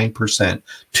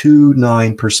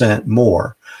 29%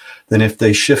 more than if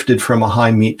they shifted from a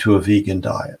high meat to a vegan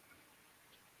diet.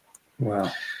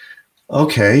 Wow.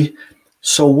 Okay.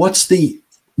 So what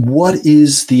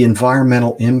is the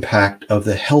environmental impact of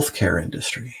the healthcare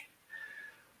industry?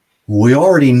 We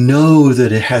already know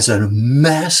that it has a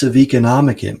massive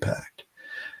economic impact.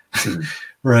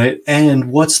 Right.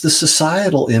 And what's the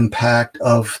societal impact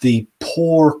of the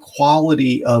poor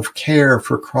quality of care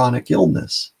for chronic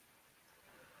illness?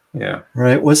 Yeah.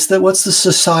 Right. What's the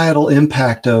societal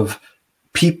impact of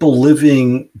people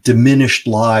living diminished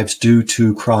lives due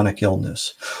to chronic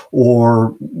illness,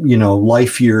 or, you know,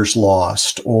 life years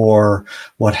lost, or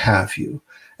what have you?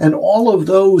 And all of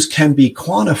those can be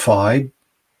quantified,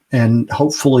 and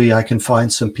hopefully I can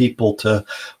find some people to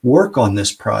work on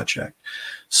this project.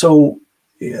 So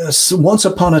yes, once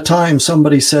upon a time,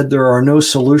 somebody said there are no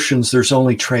solutions, there's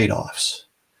only trade-offs.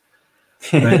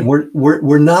 Right?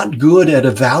 We're not good at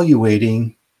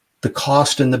evaluating the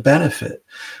cost and the benefit.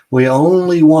 We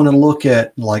only want to look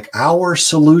at, like, our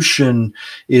solution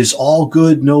is all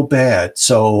good, no bad.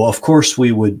 So of course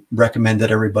we would recommend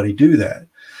that everybody do that.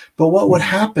 But what would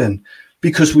happen,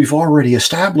 because we've already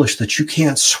established that you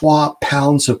can't swap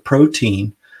pounds of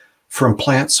protein from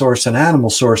plant source and animal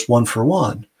source one for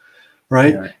one,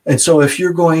 right? Yeah. And so if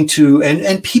you're going to,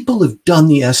 and people have done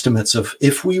the estimates of,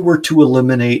 if we were to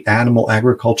eliminate animal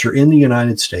agriculture in the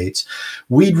United States,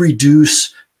 we'd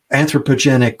reduce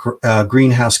anthropogenic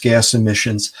greenhouse gas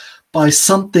emissions by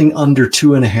something under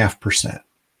 2.5%.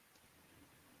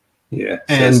 Yeah.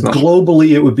 And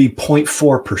globally, it would be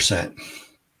 0.4%.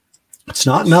 It's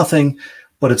not nothing,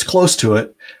 but it's close to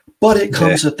it. But it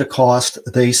comes at the cost,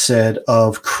 they said,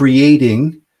 of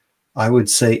creating I would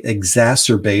say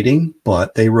exacerbating,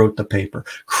 but they wrote the paper,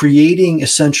 creating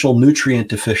essential nutrient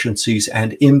deficiencies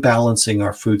and imbalancing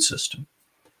our food system.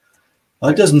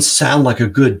 That doesn't sound like a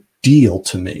good deal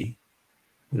to me.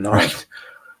 No. Right?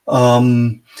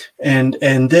 And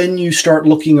then you start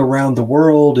looking around the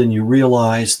world and you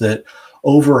realize that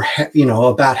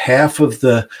about half of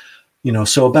the,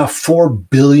 so about 4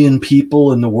 billion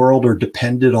people in the world are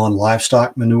dependent on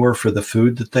livestock manure for the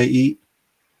food that they eat.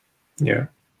 Yeah.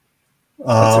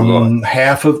 That's a lot.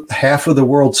 Half of the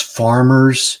world's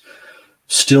farmers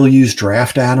still use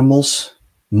draft animals,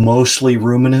 mostly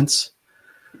ruminants.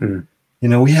 Mm.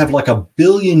 We have like 1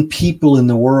 billion people in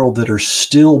the world that are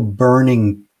still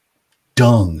burning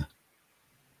dung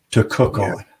to cook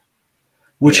on,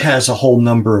 which has a whole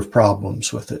number of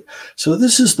problems with it. So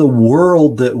this is the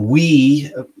world that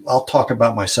I'll talk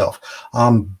about myself.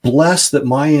 I'm blessed that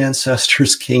my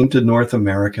ancestors came to North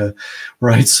America,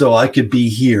 right? So I could be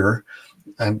here,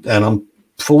 and I'm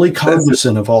fully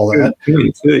cognizant of all that.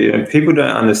 Too. People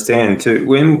don't understand too.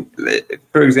 When,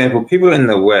 for example, people in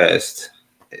the West,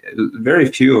 very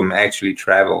few of them actually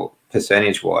travel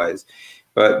percentage-wise,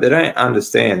 but they don't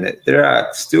understand that there are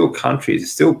still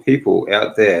countries, still people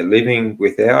out there living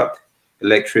without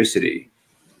electricity,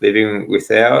 living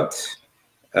without,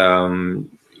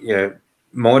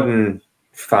 modern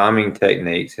farming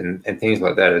techniques and things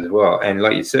like that as well. And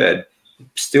like you said,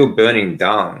 still burning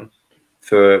dung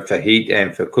for heat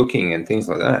and for cooking and things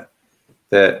like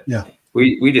that,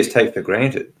 we just take for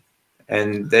granted.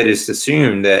 And they just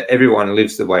assume that everyone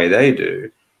lives the way they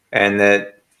do, and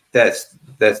that's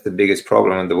the biggest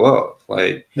problem in the world.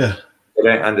 Like, they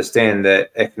don't understand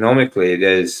that economically,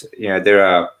 there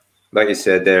are, like you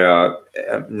said, there are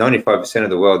 95% of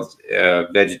the world's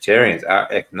vegetarians are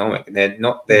economic, and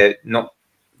they're not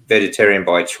vegetarian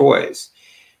by choice,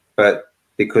 but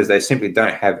because they simply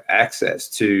don't have access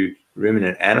to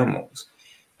ruminant animals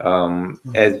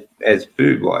as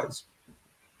food wise.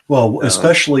 Well,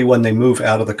 especially when they move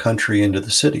out of the country into the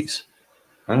cities.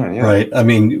 Oh, yeah. Right. I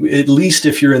mean, at least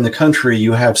if you're in the country,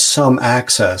 you have some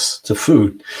access to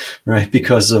food, right?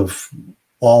 Because of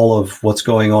all of what's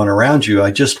going on around you.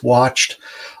 I just watched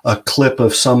a clip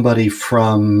of somebody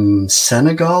from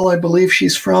Senegal, I believe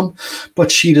she's from, but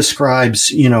she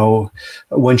describes,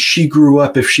 when she grew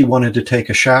up, if she wanted to take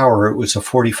a shower, it was a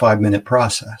 45-minute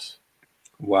process.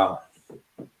 Wow.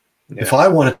 Yeah. If I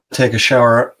want to take a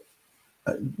shower,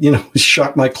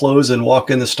 shuck my clothes and walk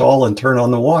in the stall and turn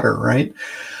on the water, right?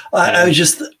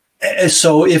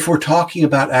 So if we're talking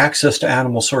about access to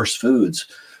animal source foods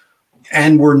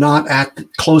and we're not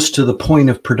close to the point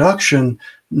of production,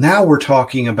 now we're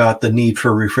talking about the need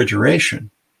for refrigeration,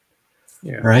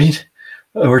 right?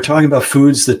 We're talking about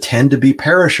foods that tend to be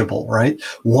perishable, right?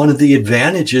 One of the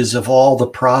advantages of all the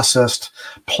processed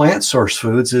plant source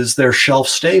foods is they're shelf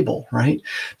stable, right?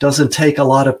 Doesn't take a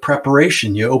lot of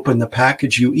preparation. You open the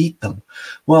package, you eat them.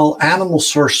 Well, animal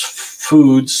source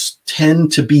foods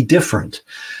tend to be different.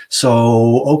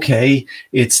 So, okay,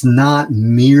 it's not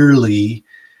the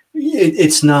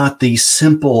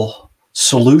simple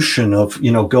solution of,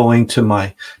 going to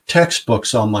my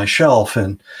textbooks on my shelf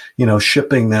and,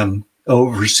 shipping them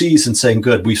overseas and saying,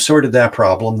 good, we've sorted that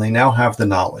problem. They now have the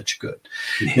knowledge. Good.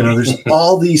 There's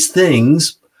all these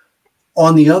things.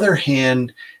 On the other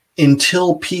hand,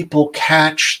 until people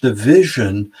catch the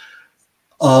vision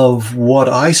of what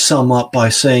I sum up by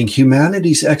saying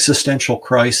humanity's existential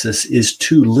crisis is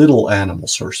too little animal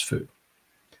source food.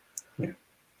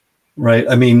 Right.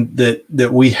 I mean,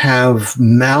 that we have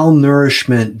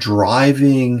malnourishment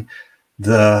driving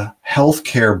the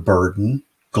healthcare burden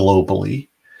globally.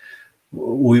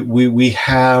 We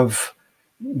have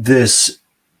this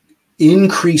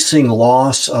increasing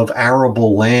loss of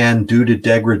arable land due to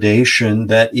degradation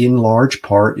that in large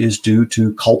part is due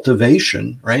to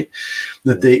cultivation, right?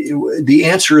 That the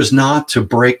answer is not to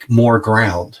break more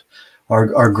ground.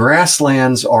 Our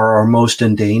grasslands are our most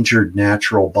endangered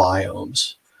natural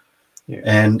biomes.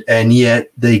 And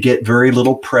yet they get very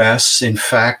little press. In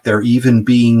fact, they're even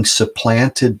being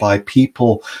supplanted by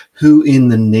people who, in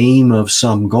the name of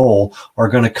some goal, are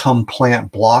going to come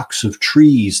plant blocks of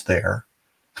trees there.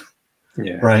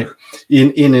 Right.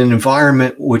 In an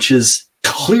environment which is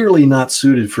clearly not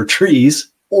suited for trees,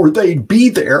 or they'd be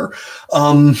there.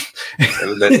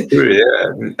 That's true.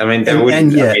 Yeah. I mean,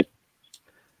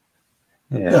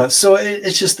 so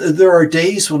it's just, there are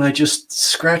days when I just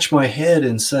scratch my head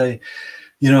and say,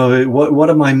 what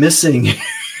am I missing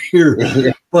here?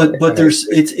 But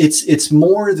it's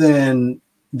more than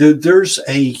there's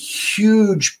a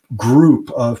huge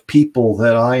group of people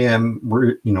that I am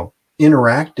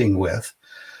interacting with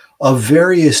of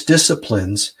various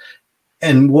disciplines,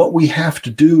 And what we have to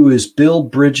do is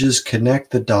build bridges,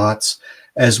 connect the dots.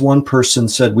 As one person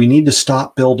said, we need to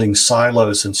stop building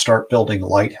silos and start building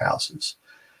lighthouses.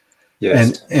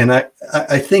 Yes. And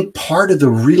I think part of the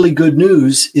really good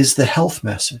news is the health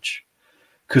message,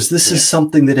 because this is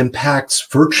something that impacts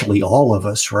virtually all of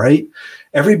us, right?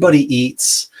 Everybody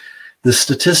eats. The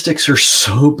statistics are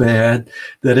so bad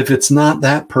that if it's not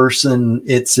that person,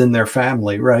 it's in their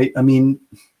family, right? I mean,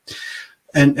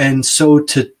 and so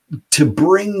to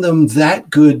bring them that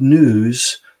good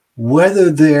news, whether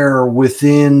they're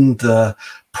within the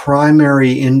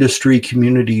primary industry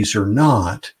communities or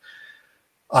not,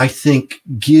 I think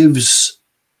gives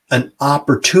an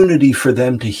opportunity for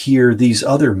them to hear these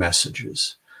other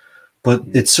messages. But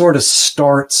it sort of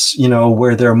starts, you know,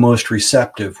 where they're most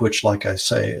receptive, which, like I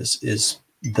say, is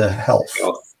the health.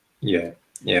 Yeah,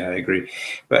 I agree.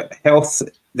 But health,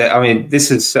 I mean,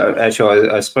 this is actually,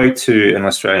 I spoke to an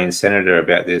Australian senator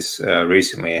about this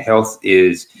recently. Health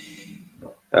is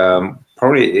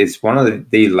probably is one of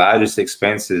the largest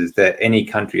expenses that any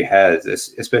country has,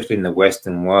 especially in the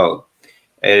Western world.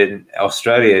 And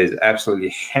Australia is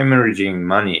absolutely hemorrhaging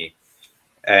money.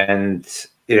 And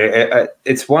you know,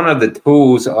 it's one of the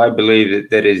tools, I believe,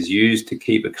 that is used to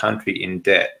keep a country in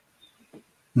debt.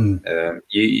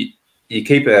 You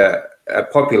keep a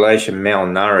population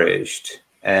malnourished,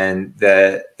 and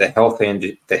the health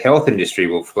industry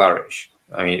will flourish.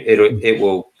 I mean, it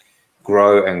will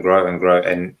grow and grow and grow,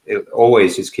 and it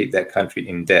always just keep that country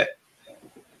in debt.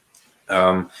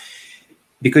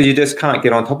 Because you just can't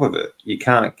get on top of it. You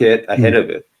can't get ahead of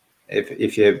it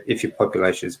if your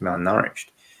population is malnourished.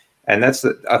 And I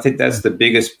think that's the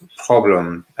biggest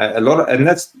problem. And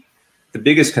that's the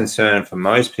biggest concern for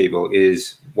most people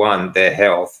is, one, their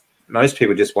health. Most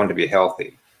people just want to be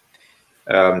healthy.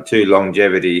 Two,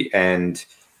 longevity and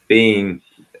being.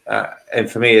 And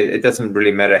for me, it doesn't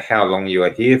really matter how long you are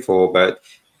here for, but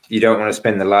you don't want to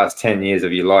spend the last 10 years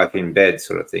of your life in bed,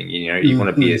 sort of thing. You know, you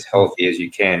want to be as healthy as you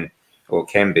can or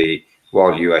can be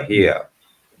while you are here.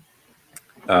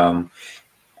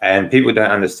 And people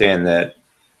don't understand that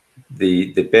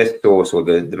the best source or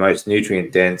the most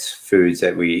nutrient dense foods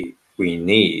that we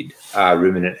need are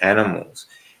ruminant animals.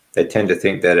 They tend to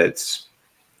think that it's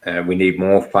we need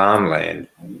more farmland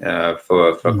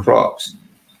for crops.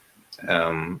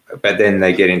 But then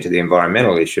they get into the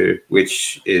environmental issue,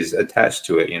 which is attached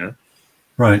to it, you know.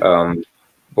 Right.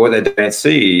 What they don't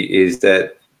see is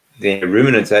that the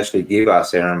ruminants actually give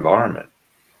us our environment,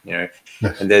 you know.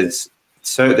 Yes. And they're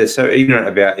so ignorant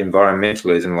about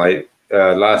environmentalism. Like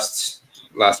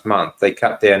last month, they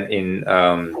cut down in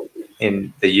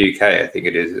the UK, I think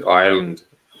it is, Ireland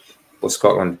or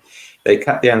Scotland. They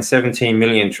cut down 17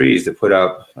 million trees to put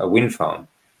up a wind farm.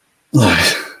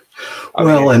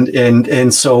 Well,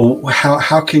 and so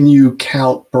how can you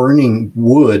count burning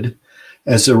wood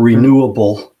as a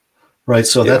renewable, right?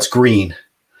 So that's green.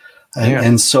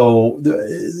 And so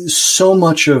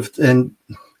much of, and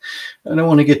I don't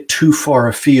want to get too far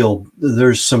afield.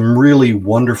 There's some really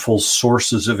wonderful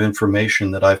sources of information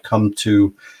that I've come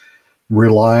to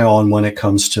rely on when it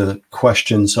comes to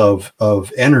questions of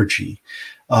energy.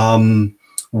 One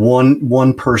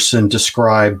person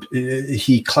described,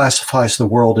 he classifies the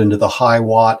world into the high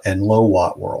watt and low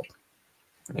watt world.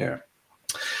 Yeah.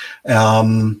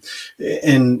 And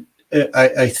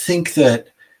I think that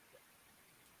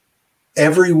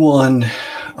everyone,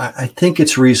 I think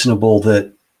it's reasonable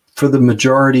that for the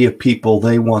majority of people,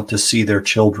 they want to see their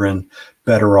children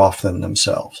better off than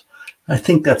themselves. I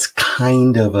think that's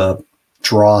kind of a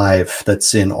drive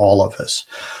that's in all of us,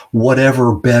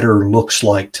 whatever better looks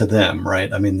like to them,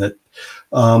 right? I mean, that,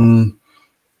 and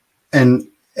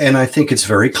I think it's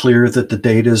very clear that the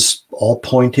data is all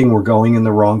pointing we're going in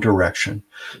the wrong direction.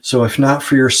 So if not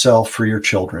for yourself, for your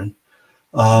children.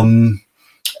 And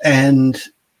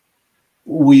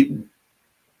we,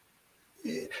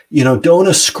 you know, don't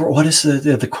ascribe, what is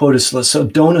the quote is, so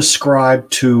don't ascribe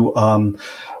to,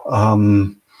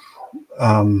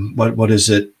 what is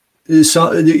it?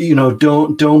 So, you know,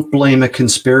 don't blame a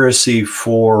conspiracy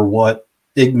for what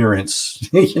ignorance,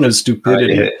 you know,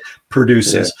 stupidity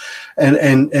produces.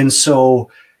 Yeah. And so,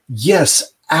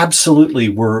 yes, absolutely.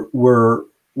 We're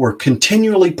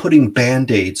continually putting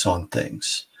Band-Aids on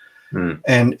things.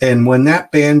 And when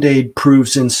that Band-Aid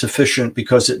proves insufficient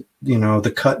because it, you know,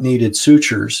 the cut needed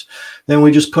sutures, then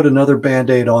we just put another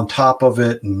Band-Aid on top of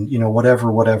it and, you know,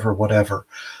 whatever.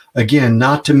 Again,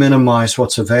 not to minimize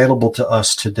what's available to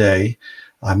us today.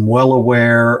 I'm well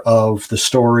aware of the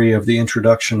story of the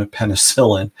introduction of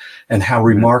penicillin and how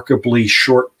remarkably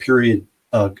short period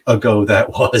ago that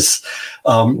was,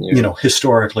 you know,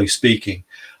 historically speaking.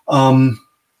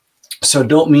 So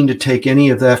don't mean to take any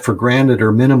of that for granted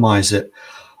or minimize it.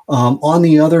 On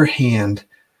the other hand,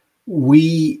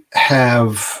 we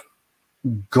have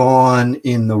gone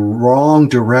in the wrong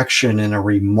direction in a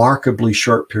remarkably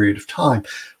short period of time,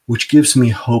 which gives me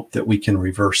hope that we can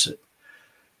reverse it.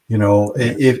 You know,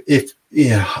 if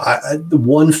the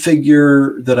one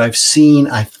figure that I've seen,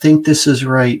 I think this is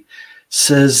right,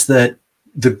 says that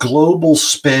the global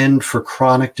spend for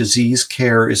chronic disease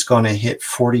care is going to hit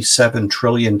 $47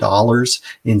 trillion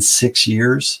in 6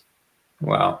 years.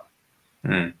 Wow.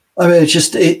 Mm. I mean, it's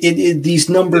just, these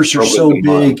numbers are so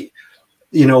big.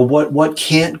 You know, what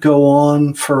can't go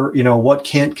on for, you know, what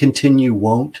can't continue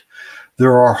won't.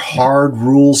 There are hard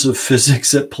rules of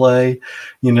physics at play.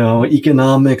 You know,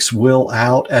 economics will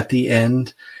out at the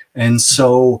end. And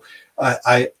so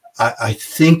I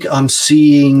think I'm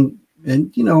seeing,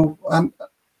 and, you know,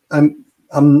 I'm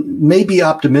maybe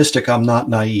optimistic. I'm not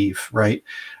naive, right?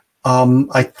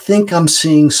 I think I'm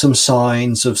seeing some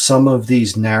signs of some of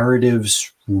these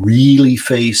narratives really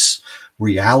face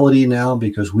reality now,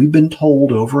 because we've been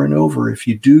told over and over, if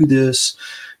you do this,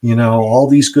 you know, all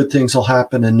these good things will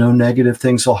happen and no negative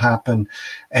things will happen.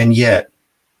 And yet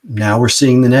now we're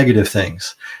seeing the negative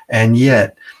things. And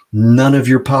yet none of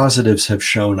your positives have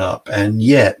shown up. And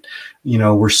yet, you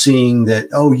know, we're seeing that,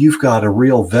 oh, you've got a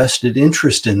real vested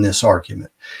interest in this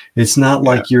argument. It's not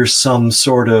like you're some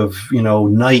sort of, you know,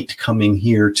 knight coming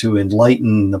here to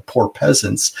enlighten the poor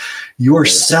peasants. You're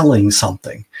selling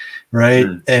something, right?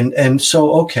 And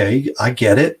so, okay, I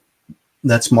get it.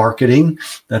 That's marketing,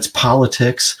 that's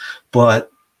politics,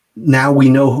 but now we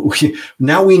know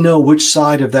which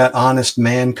side of that honest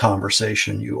man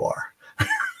conversation you are.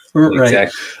 Right.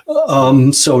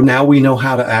 Exactly. So now we know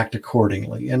how to act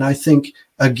accordingly. And I think,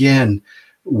 again,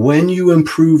 when you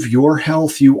improve your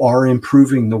health, you are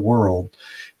improving the world,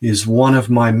 is one of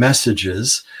my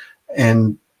messages.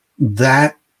 And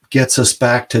that gets us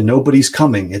back to nobody's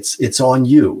coming. It's on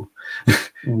you,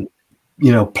 you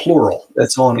know, plural.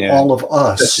 That's on all of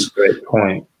us. That's a great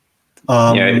point.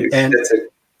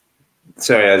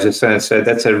 Sorry, I was just going to say,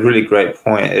 that's a really great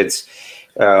point. It's,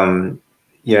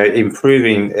 you know,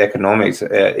 improving economics,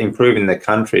 improving the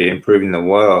country, improving the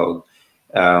world,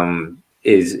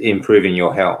 is improving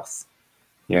your health.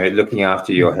 You know, looking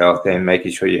after your health and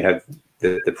making sure you have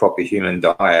the proper human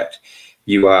diet.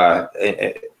 You are,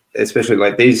 especially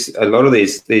like a lot of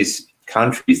these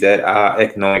countries that are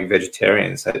economic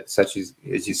vegetarians, such as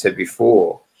you said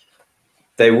before,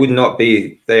 they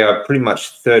are pretty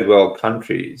much third world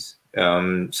countries,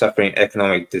 suffering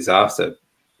economic disaster,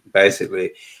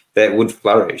 basically, that would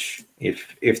flourish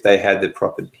if they had the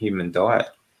proper human diet,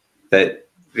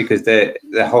 because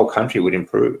the whole country would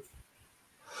improve.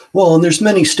 Well, and there's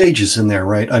many stages in there,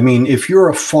 right? I mean, if you're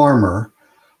a farmer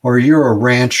or you're a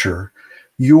rancher,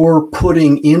 you're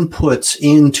putting inputs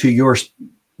into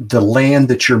the land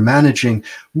that you're managing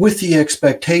with the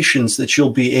expectations that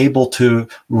you'll be able to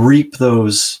reap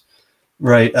those,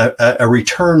 right? A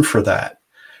return for that.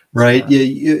 Right.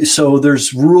 So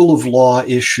there's rule of law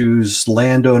issues,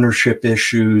 land ownership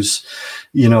issues,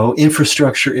 you know,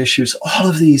 infrastructure issues, all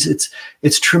of these.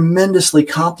 It's tremendously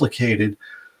complicated,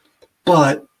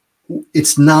 but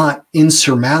it's not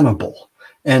insurmountable.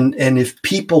 And if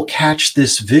people catch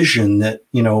this vision that,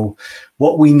 you know,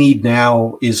 what we need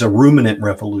now is a ruminant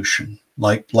revolution,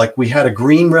 like we had a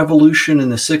green revolution in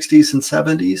the 60s and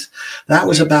 70s, that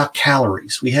was about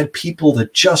calories. We had people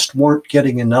that just weren't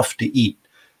getting enough to eat.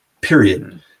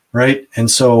 Period. Right.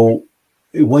 And so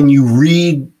when you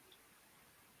read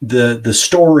the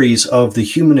stories of the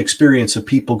human experience of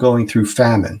people going through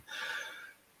famine,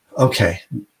 okay,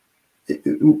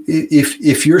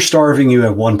 if you're starving, you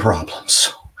have one problem.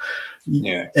 So,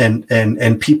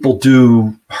 and people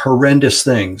do horrendous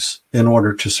things in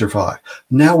order to survive.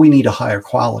 Now we need a higher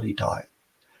quality diet.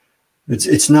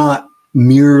 It's not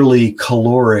merely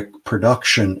caloric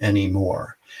production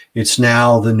anymore. It's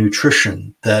now the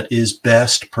nutrition that is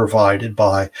best provided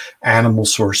by animal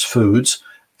source foods,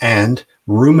 and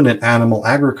ruminant animal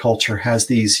agriculture has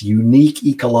these unique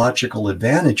ecological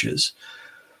advantages.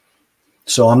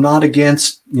 So I'm not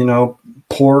against, you know,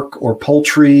 pork or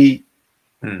poultry.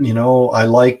 You know, I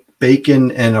like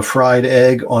bacon and a fried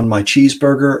egg on my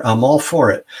cheeseburger. I'm all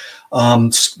for it.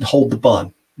 Hold the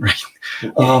bun. Right.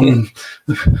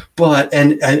 But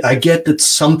I get that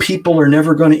some people are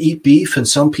never going to eat beef and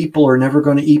some people are never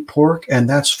going to eat pork, and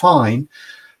that's fine.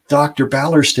 Dr.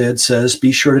 Ballerstedt says,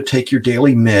 be sure to take your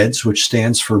daily meds, which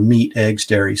stands for meat, eggs,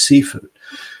 dairy, seafood.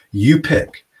 You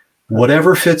pick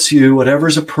whatever fits you,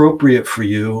 whatever's appropriate for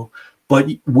you, but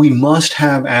we must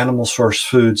have animal source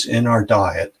foods in our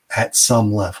diet at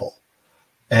some level.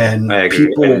 And I agree.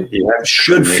 people And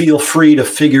should feel free to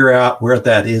figure out where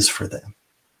that is for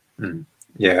them.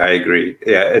 Yeah, I agree.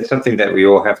 Yeah, it's something that we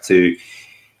all have to.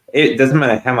 It doesn't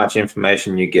matter how much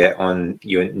information you get on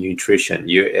your nutrition.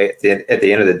 At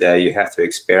the end of the day, you have to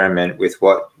experiment with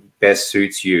what best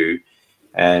suits you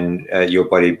and your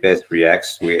body best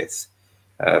reacts with.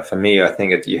 For me, I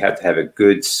think you have to have a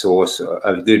good source,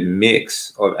 a good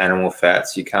mix of animal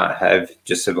fats. You can't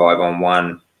just survive on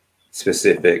one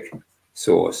specific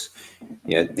source.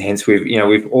 Hence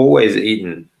we've always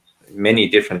eaten many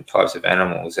different types of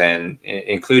animals, and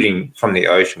including from the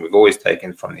ocean. We've always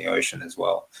taken from the ocean as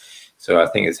well. So I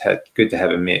think it's good to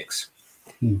have a mix.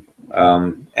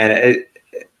 The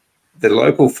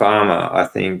local farmer, I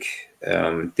think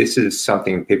this is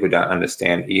something people don't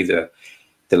understand either.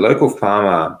 The local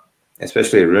farmer,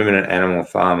 especially a ruminant animal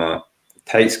farmer,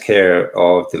 takes care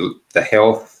of the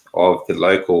health of the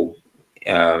local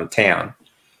town,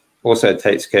 also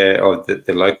takes care of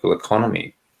the local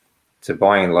economy. So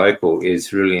buying local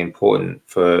is really important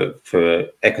for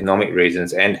economic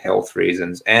reasons and health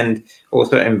reasons, and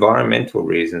also environmental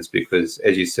reasons, because,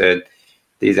 as you said,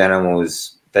 these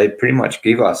animals, they pretty much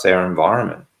give us our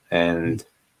environment. And,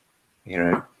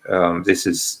 this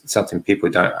is something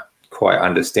people don't quite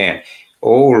understand.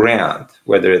 All around,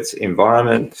 whether it's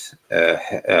environment,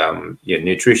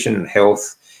 nutrition,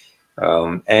 health,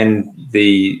 and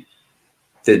the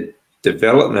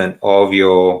development of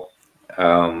your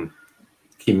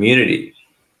community.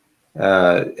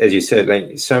 As you said,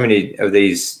 like, so many of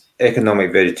these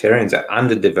economic vegetarians are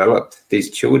underdeveloped. These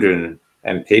children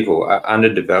and people are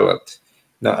underdeveloped,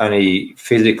 not only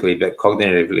physically but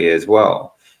cognitively as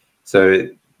well. So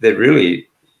the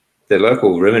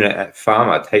local ruminant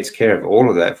farmer takes care of all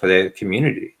of that for their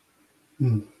community.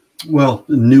 Well,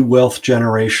 new wealth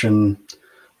generation,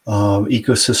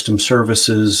 ecosystem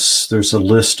services, there's a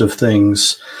list of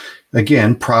things.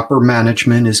 Again, proper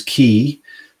management is key,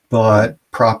 but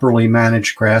properly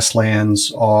managed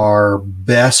grasslands are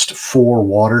best for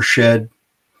watershed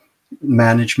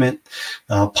management,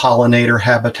 pollinator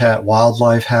habitat,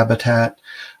 wildlife habitat.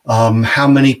 How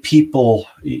many people,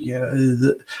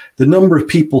 the number of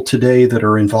people today that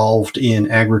are involved in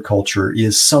agriculture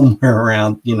is somewhere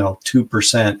around,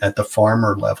 2% at the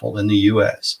farmer level in the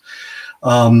US.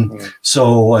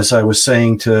 So as I was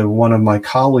saying to one of my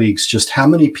colleagues, just how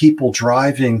many people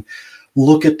driving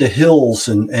look at the hills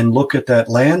and look at that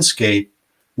landscape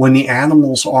when the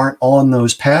animals aren't on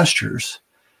those pastures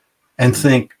and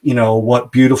think,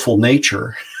 what beautiful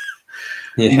nature,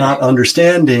 not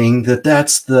understanding that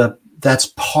that's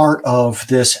part of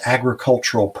this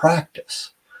agricultural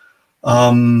practice.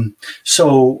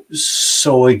 So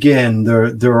again,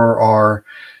 there are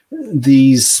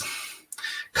these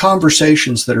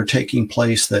conversations that are taking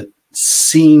place that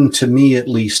seem, to me at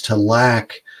least, to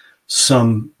lack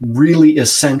some really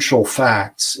essential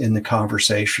facts in the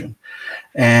conversation.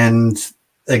 And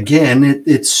again,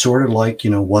 it's sort of like,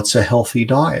 what's a healthy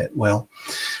diet? Well,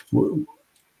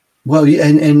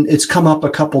 and it's come up a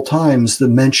couple times, the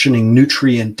mentioning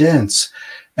nutrient dense.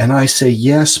 And I say,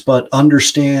 yes, but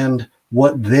understand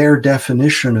what their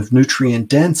definition of nutrient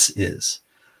dense is.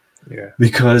 Yeah.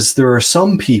 Because there are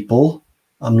some people,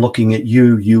 I'm looking at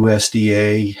you,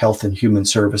 USDA, Health and Human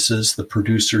Services, the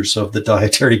producers of the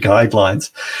dietary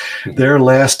guidelines. Their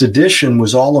last edition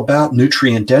was all about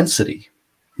nutrient density,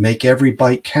 make every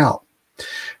bite count.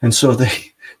 And so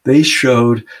they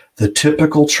showed the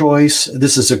typical choice.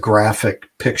 This is a graphic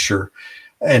picture.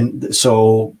 And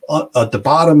so at the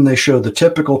bottom, they show the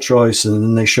typical choice, and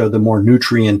then they show the more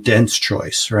nutrient dense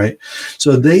choice, right?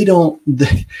 So they don't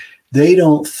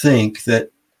think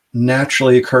that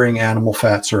naturally occurring animal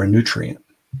fats are a nutrient.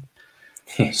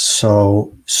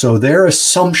 So their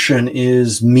assumption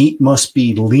is meat must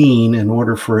be lean in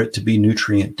order for it to be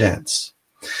nutrient dense.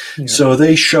 Yeah. So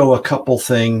they show a couple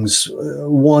things.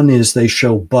 One is they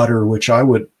show butter, which I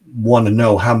would want to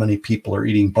know how many people are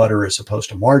eating butter as opposed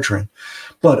to margarine.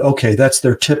 But okay, that's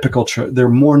their typical choice. Their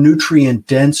more nutrient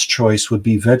dense choice would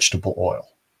be vegetable oil.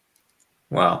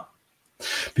 Wow.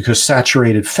 Because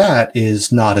saturated fat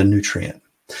is not a nutrient.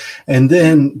 And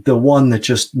then the one that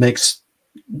just makes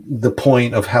the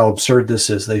point of how absurd this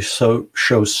is, they show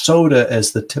soda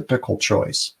as the typical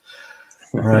choice,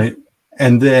 right?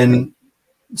 And then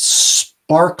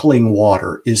sparkling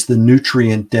water is the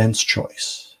nutrient dense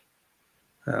choice.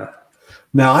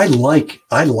 Now I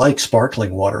like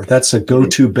sparkling water. That's a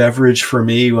go-to beverage for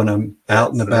me when I'm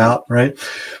out and about, right?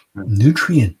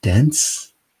 Nutrient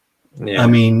dense. Yeah. I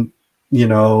mean,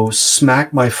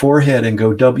 smack my forehead and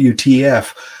go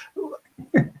WTF.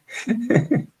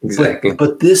 Exactly.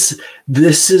 But this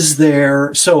is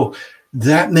their, so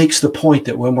that makes the point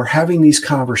that when we're having these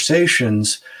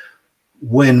conversations,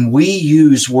 when we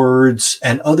use words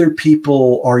and other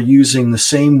people are using the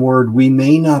same word, we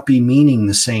may not be meaning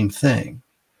the same thing.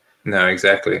 No,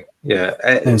 exactly. Yeah.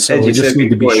 And so we just need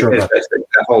to be sure about that.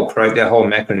 The whole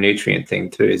macronutrient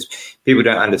thing too is people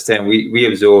don't understand. We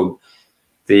absorb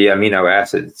the amino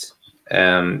acids,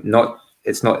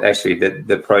 it's not actually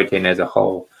the protein as a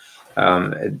whole.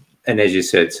 And as you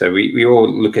said, so we all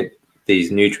look at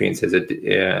these nutrients as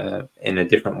in a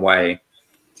different way.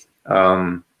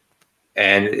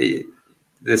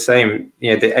 The same,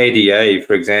 the ADA,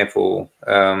 for example,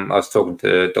 I was talking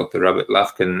to Dr. Robert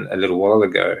Lufkin a little while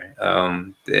ago.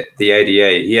 The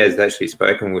ADA, he has actually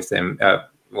spoken with them,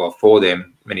 for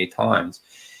them many times.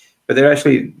 But they're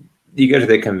actually, you go to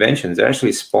their conventions, they're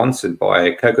actually sponsored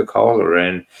by Coca-Cola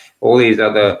and all these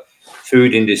other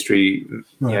food industry,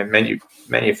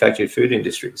 manufactured food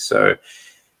industries. So,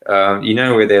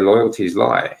 where their loyalties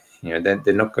lie.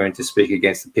 They're not going to speak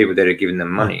against the people that are giving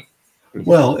them money.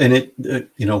 Well, and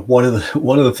one of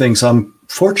the things I'm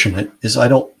fortunate is I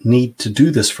don't need to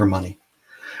do this for money,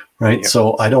 right? Yeah.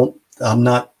 So I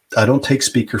don't take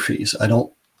speaker fees. I'm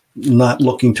not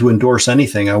looking to endorse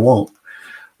anything. I won't.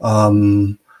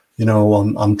 I'm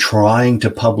trying to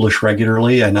publish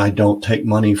regularly, and I don't take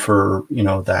money for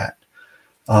that.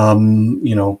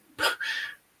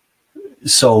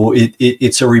 So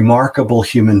it's a remarkable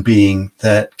human being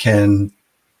that can,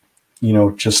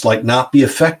 just like not be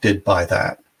affected by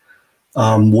that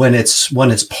when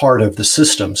it's part of the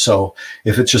system. So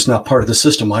if it's just not part of the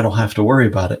system, I don't have to worry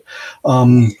about it.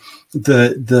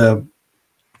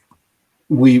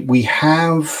 We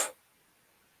have,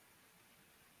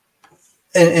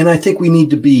 and I think we need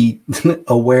to be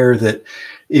aware that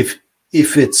if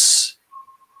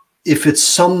it's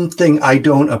something I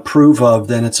don't approve of,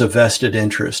 then it's a vested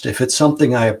interest. If it's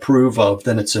something I approve of,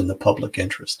 then it's in the public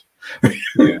interest.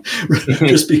 Yeah.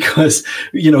 Just because,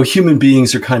 human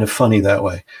beings are kind of funny that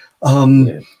way.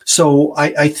 So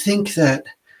I think that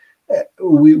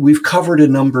we've covered a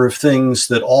number of things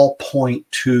that all point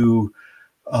to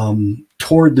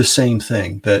toward the same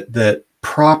thing, that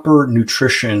proper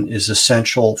nutrition is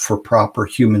essential for proper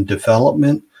human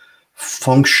development,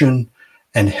 function,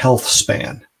 and health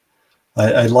span.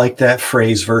 I like that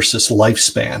phrase versus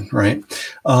lifespan, right?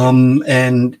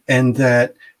 And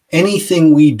that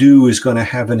anything we do is going to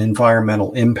have an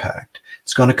environmental impact.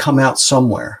 It's going to come out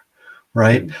somewhere,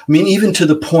 right? I mean, even to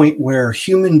the point where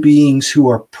human beings who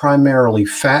are primarily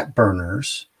fat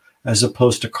burners, as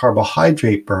opposed to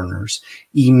carbohydrate burners,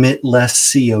 emit less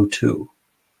CO2.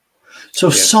 So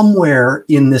somewhere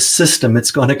in this system,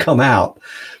 it's going to come out,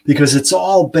 because it's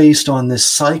all based on this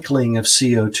cycling of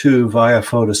CO2 via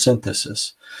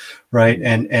photosynthesis, right?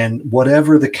 And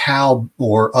whatever the cow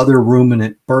or other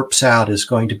ruminant burps out is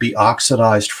going to be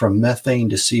oxidized from methane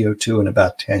to CO2 in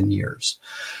about 10 years.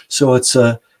 So it's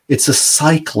a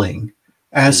cycling,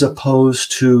 as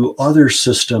opposed to other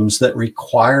systems that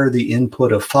require the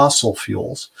input of fossil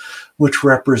fuels, which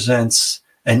represents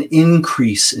an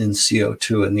increase in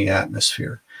CO2 in the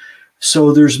atmosphere.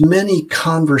 So there's many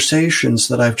conversations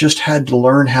that I've just had to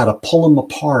learn how to pull them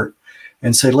apart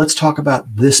and say, let's talk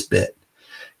about this bit.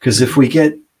 Because if we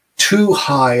get too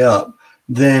high up,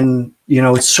 then,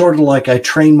 it's sort of like I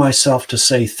train myself to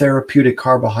say therapeutic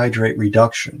carbohydrate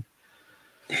reduction,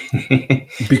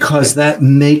 because that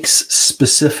makes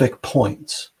specific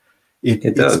points.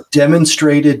 It's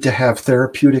demonstrated to have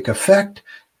therapeutic effect,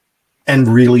 and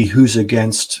really who's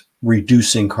against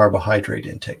reducing carbohydrate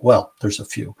intake? Well, there's a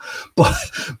few, but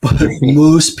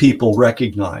most people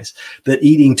recognize that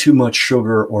eating too much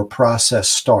sugar or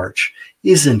processed starch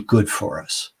isn't good for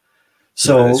us.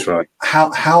 So that's right.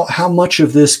 How much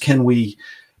of this can we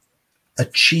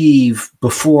achieve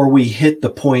before we hit the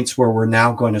points where we're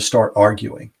now going to start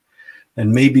arguing?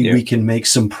 And maybe we can make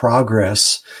some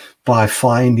progress by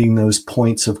finding those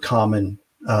points of common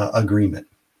agreement.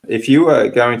 If you were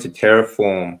going to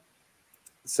terraform,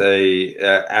 say,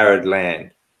 arid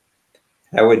land,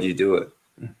 how would you do it?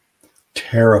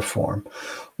 Terraform.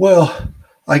 Well,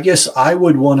 I guess I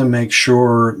would want to make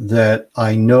sure that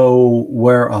I know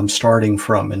where I'm starting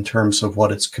from in terms of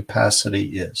what its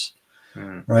capacity is,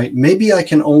 right? Maybe I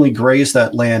can only graze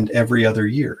that land every other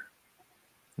year.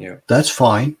 Yeah, that's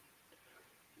fine.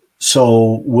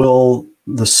 So will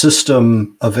the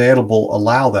system available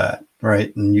allow that,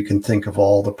 right? And you can think of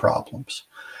all the problems.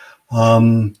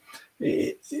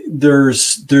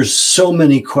 There's so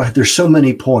many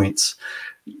points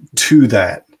to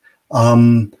that.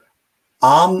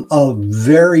 I'm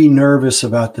very nervous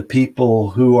about the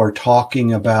people who are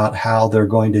talking about how they're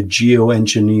going to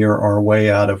geoengineer our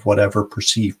way out of whatever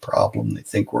perceived problem they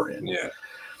think we're in. Yeah.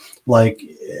 Like,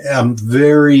 I'm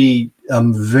very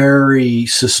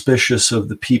suspicious of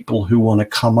the people who want to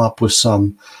come up with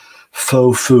some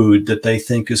faux food that they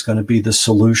think is going to be the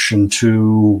solution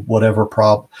to whatever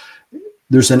problem.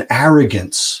 There's an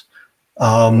arrogance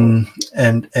and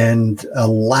a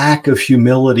lack of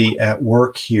humility at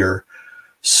work here.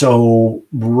 So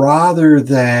rather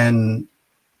than,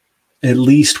 at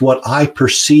least what I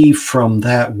perceive from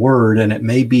that word, and it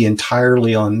may be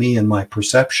entirely on me and my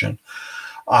perception,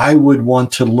 I would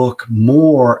want to look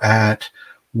more at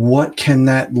what can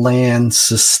that land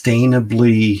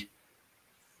sustainably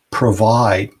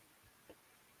provide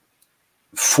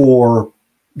for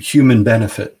human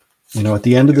benefit. You know, at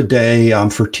the end of the day,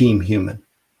 I'm for team human.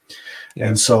 Yeah.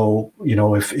 And so, you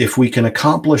know, if we can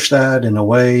accomplish that in a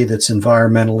way that's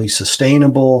environmentally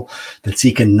sustainable, that's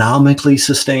economically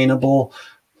sustainable,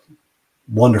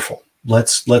 wonderful.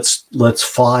 Let's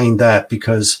find that,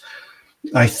 because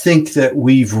I think that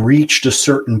we've reached a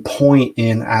certain point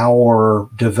in our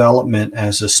development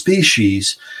as a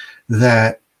species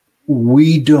that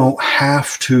we don't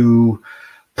have to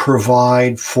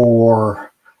provide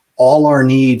for all our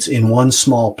needs in one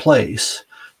small place.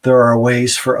 There are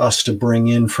ways for us to bring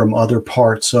in from other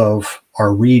parts of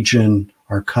our region,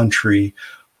 our country.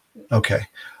 Okay.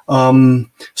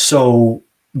 So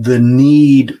the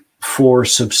need for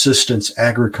subsistence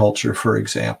agriculture, for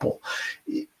example,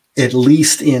 at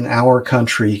least in our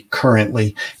country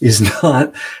currently, is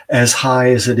not as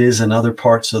high as it is in other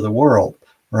parts of the world,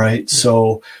 right?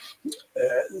 So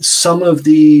some of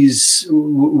these,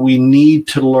 we need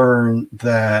to learn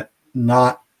that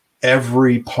not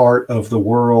every part of the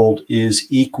world is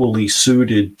equally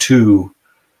suited to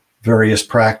various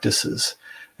practices.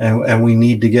 And we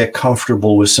need to get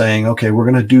comfortable with saying, okay, we're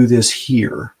going to do this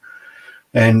here.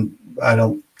 And I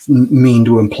don't mean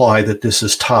to imply that this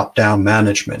is top-down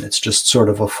management. It's just sort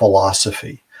of a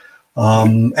philosophy.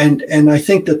 And I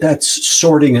think that that's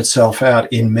sorting itself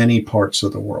out in many parts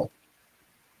of the world.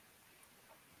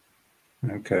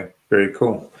 Okay, very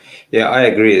cool. Yeah, I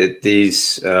agree that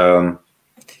these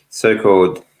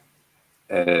so-called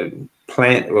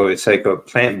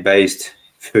plant-based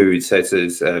foods, such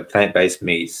as plant-based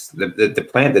meats, the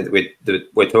plant that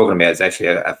we're talking about is actually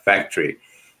a factory,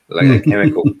 like a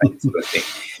chemical plant sort of thing.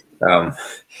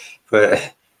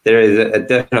 But there is a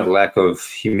definite lack of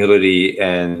humility,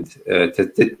 and I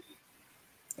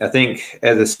think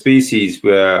as a species,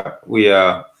 we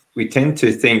tend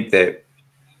to think that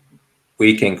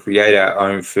we can create our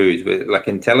own foods. We're like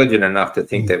intelligent enough to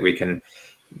think that we can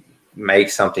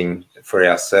make something for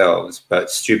ourselves,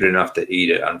 but stupid enough to eat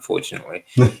it. Unfortunately,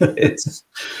 it's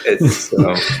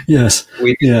yes. I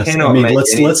mean,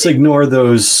 let's ignore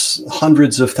those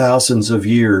hundreds of thousands of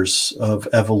years of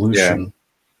evolution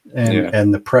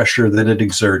and the pressure that it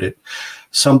exerted.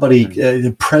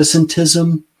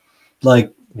 Presentism,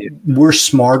 like we're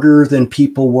smarter than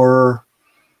people were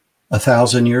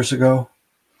 1,000 years ago.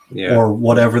 Or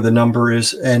whatever the number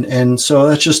is. And so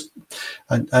that's just,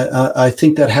 I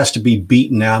think that has to be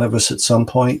beaten out of us at some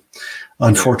point,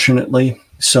 unfortunately.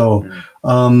 So,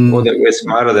 well, that we're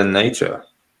smarter than nature,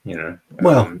 you know.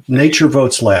 Well, nature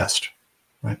votes last,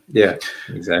 right? Yeah,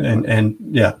 exactly. And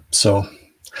yeah, so.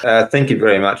 Thank you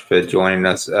very much for joining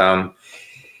us.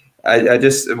 I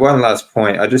just, one last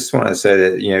point. I just want to say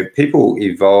that, you know, people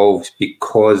evolved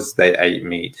because they ate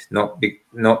meat,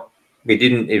 we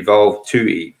didn't evolve to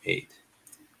eat meat.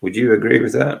 Would you agree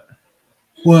with that?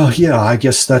 Well, yeah, I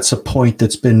guess that's a point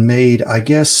that's been made. I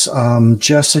guess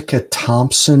Jessica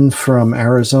Thompson from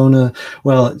Arizona,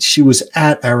 well, she was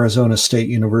at Arizona State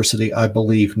University, I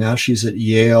believe. Now she's at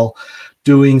Yale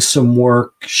doing some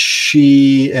work.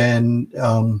 She and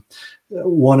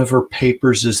one of her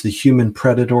papers is the human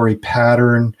predatory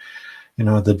pattern, you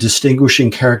know, the distinguishing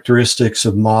characteristics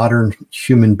of modern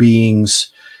human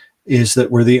beings is that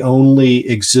we're the only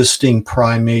existing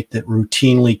primate that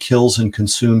routinely kills and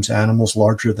consumes animals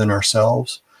larger than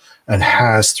ourselves, and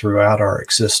has throughout our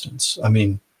existence. I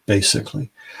mean, basically,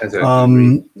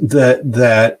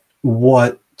 that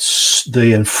what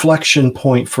the inflection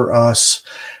point for us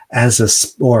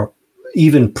as or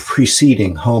even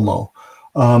preceding Homo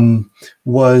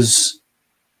was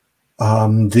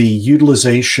the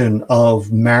utilization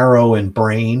of marrow and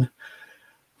brain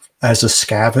as a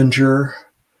scavenger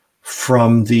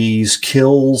from these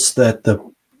kills that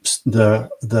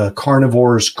the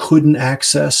carnivores couldn't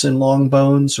access in long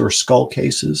bones or skull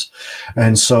cases.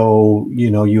 And so, you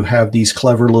know, you have these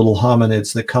clever little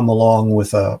hominids that come along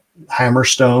with a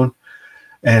hammerstone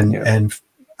and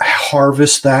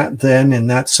harvest that then in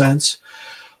that sense.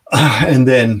 And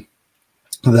then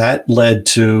that led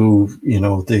to,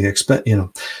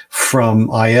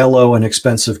 from ILO, an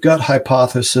expensive gut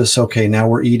hypothesis. Okay, now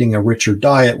we're eating a richer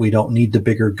diet. We don't need the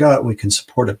bigger gut. We can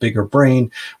support a bigger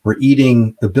brain. We're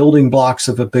eating the building blocks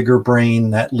of a bigger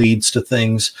brain. That leads to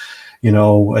things,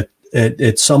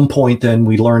 at some point then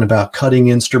we learn about cutting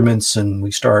instruments and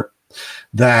we start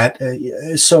that.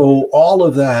 So all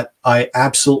of that, I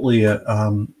absolutely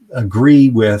agree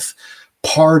with.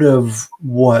 Part of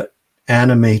what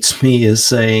animates me is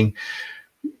saying,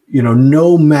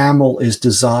 no mammal is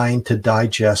designed to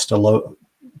digest a low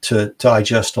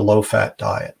fat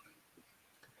diet.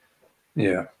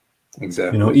 Yeah,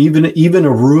 exactly. Even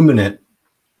a ruminant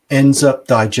ends up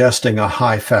digesting a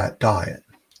high fat diet,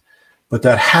 but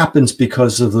that happens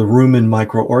because of the rumen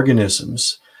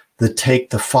microorganisms that take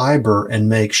the fiber and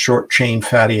make short chain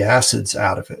fatty acids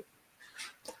out of it.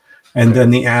 And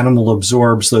then the animal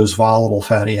absorbs those volatile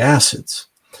fatty acids.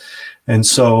 And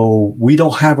so we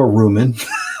don't have a rumen.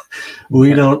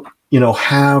 We don't,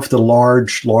 have the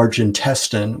large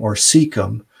intestine or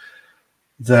cecum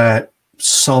that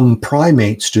some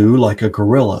primates do, like a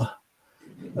gorilla.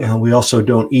 We also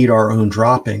don't eat our own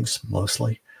droppings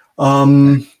mostly.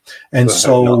 And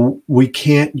so we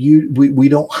can't use, we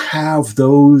don't have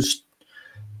those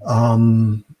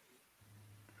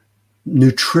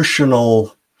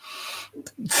nutritional,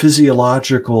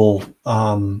 physiological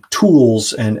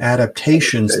tools and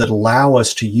adaptations that allow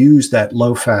us to use that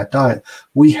low-fat diet.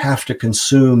 We have to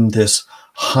consume this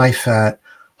high-fat,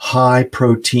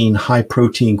 high-protein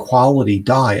quality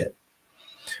diet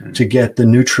to get the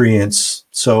nutrients.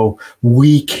 So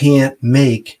we can't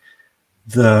make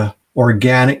the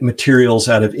organic materials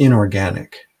out of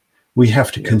inorganic. We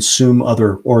have to consume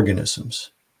other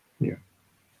organisms.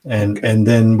 And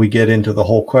then we get into the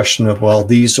whole question of, well,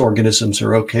 these organisms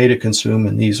are okay to consume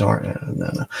and these aren't. No.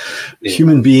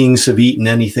 Human beings have eaten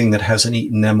anything that hasn't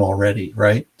eaten them already,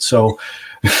 right? So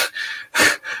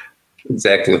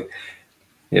exactly.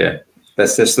 Yeah,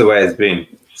 that's just the way it's been.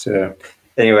 So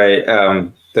anyway,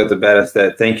 Dr.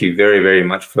 Ballerstedt, thank you very, very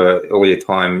much for all your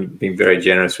time, being very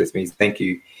generous with me. Thank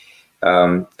you.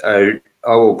 I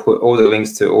will put all the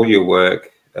links to all your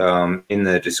work in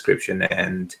the description,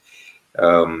 and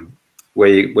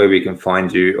where we can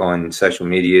find you on social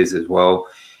medias as well.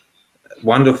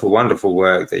 Wonderful, wonderful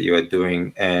work that you are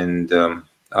doing, and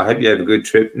I hope you have a good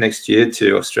trip next year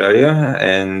to Australia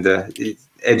and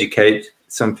educate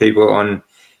some people on,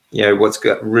 what's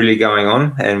really going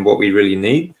on and what we really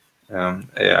need.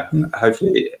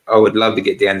 Hopefully, I would love to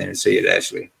get down there and see it,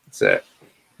 Ashley. So,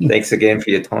 thanks again for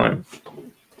your time.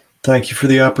 Thank you for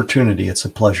the opportunity. It's a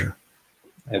pleasure.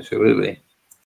 Absolutely.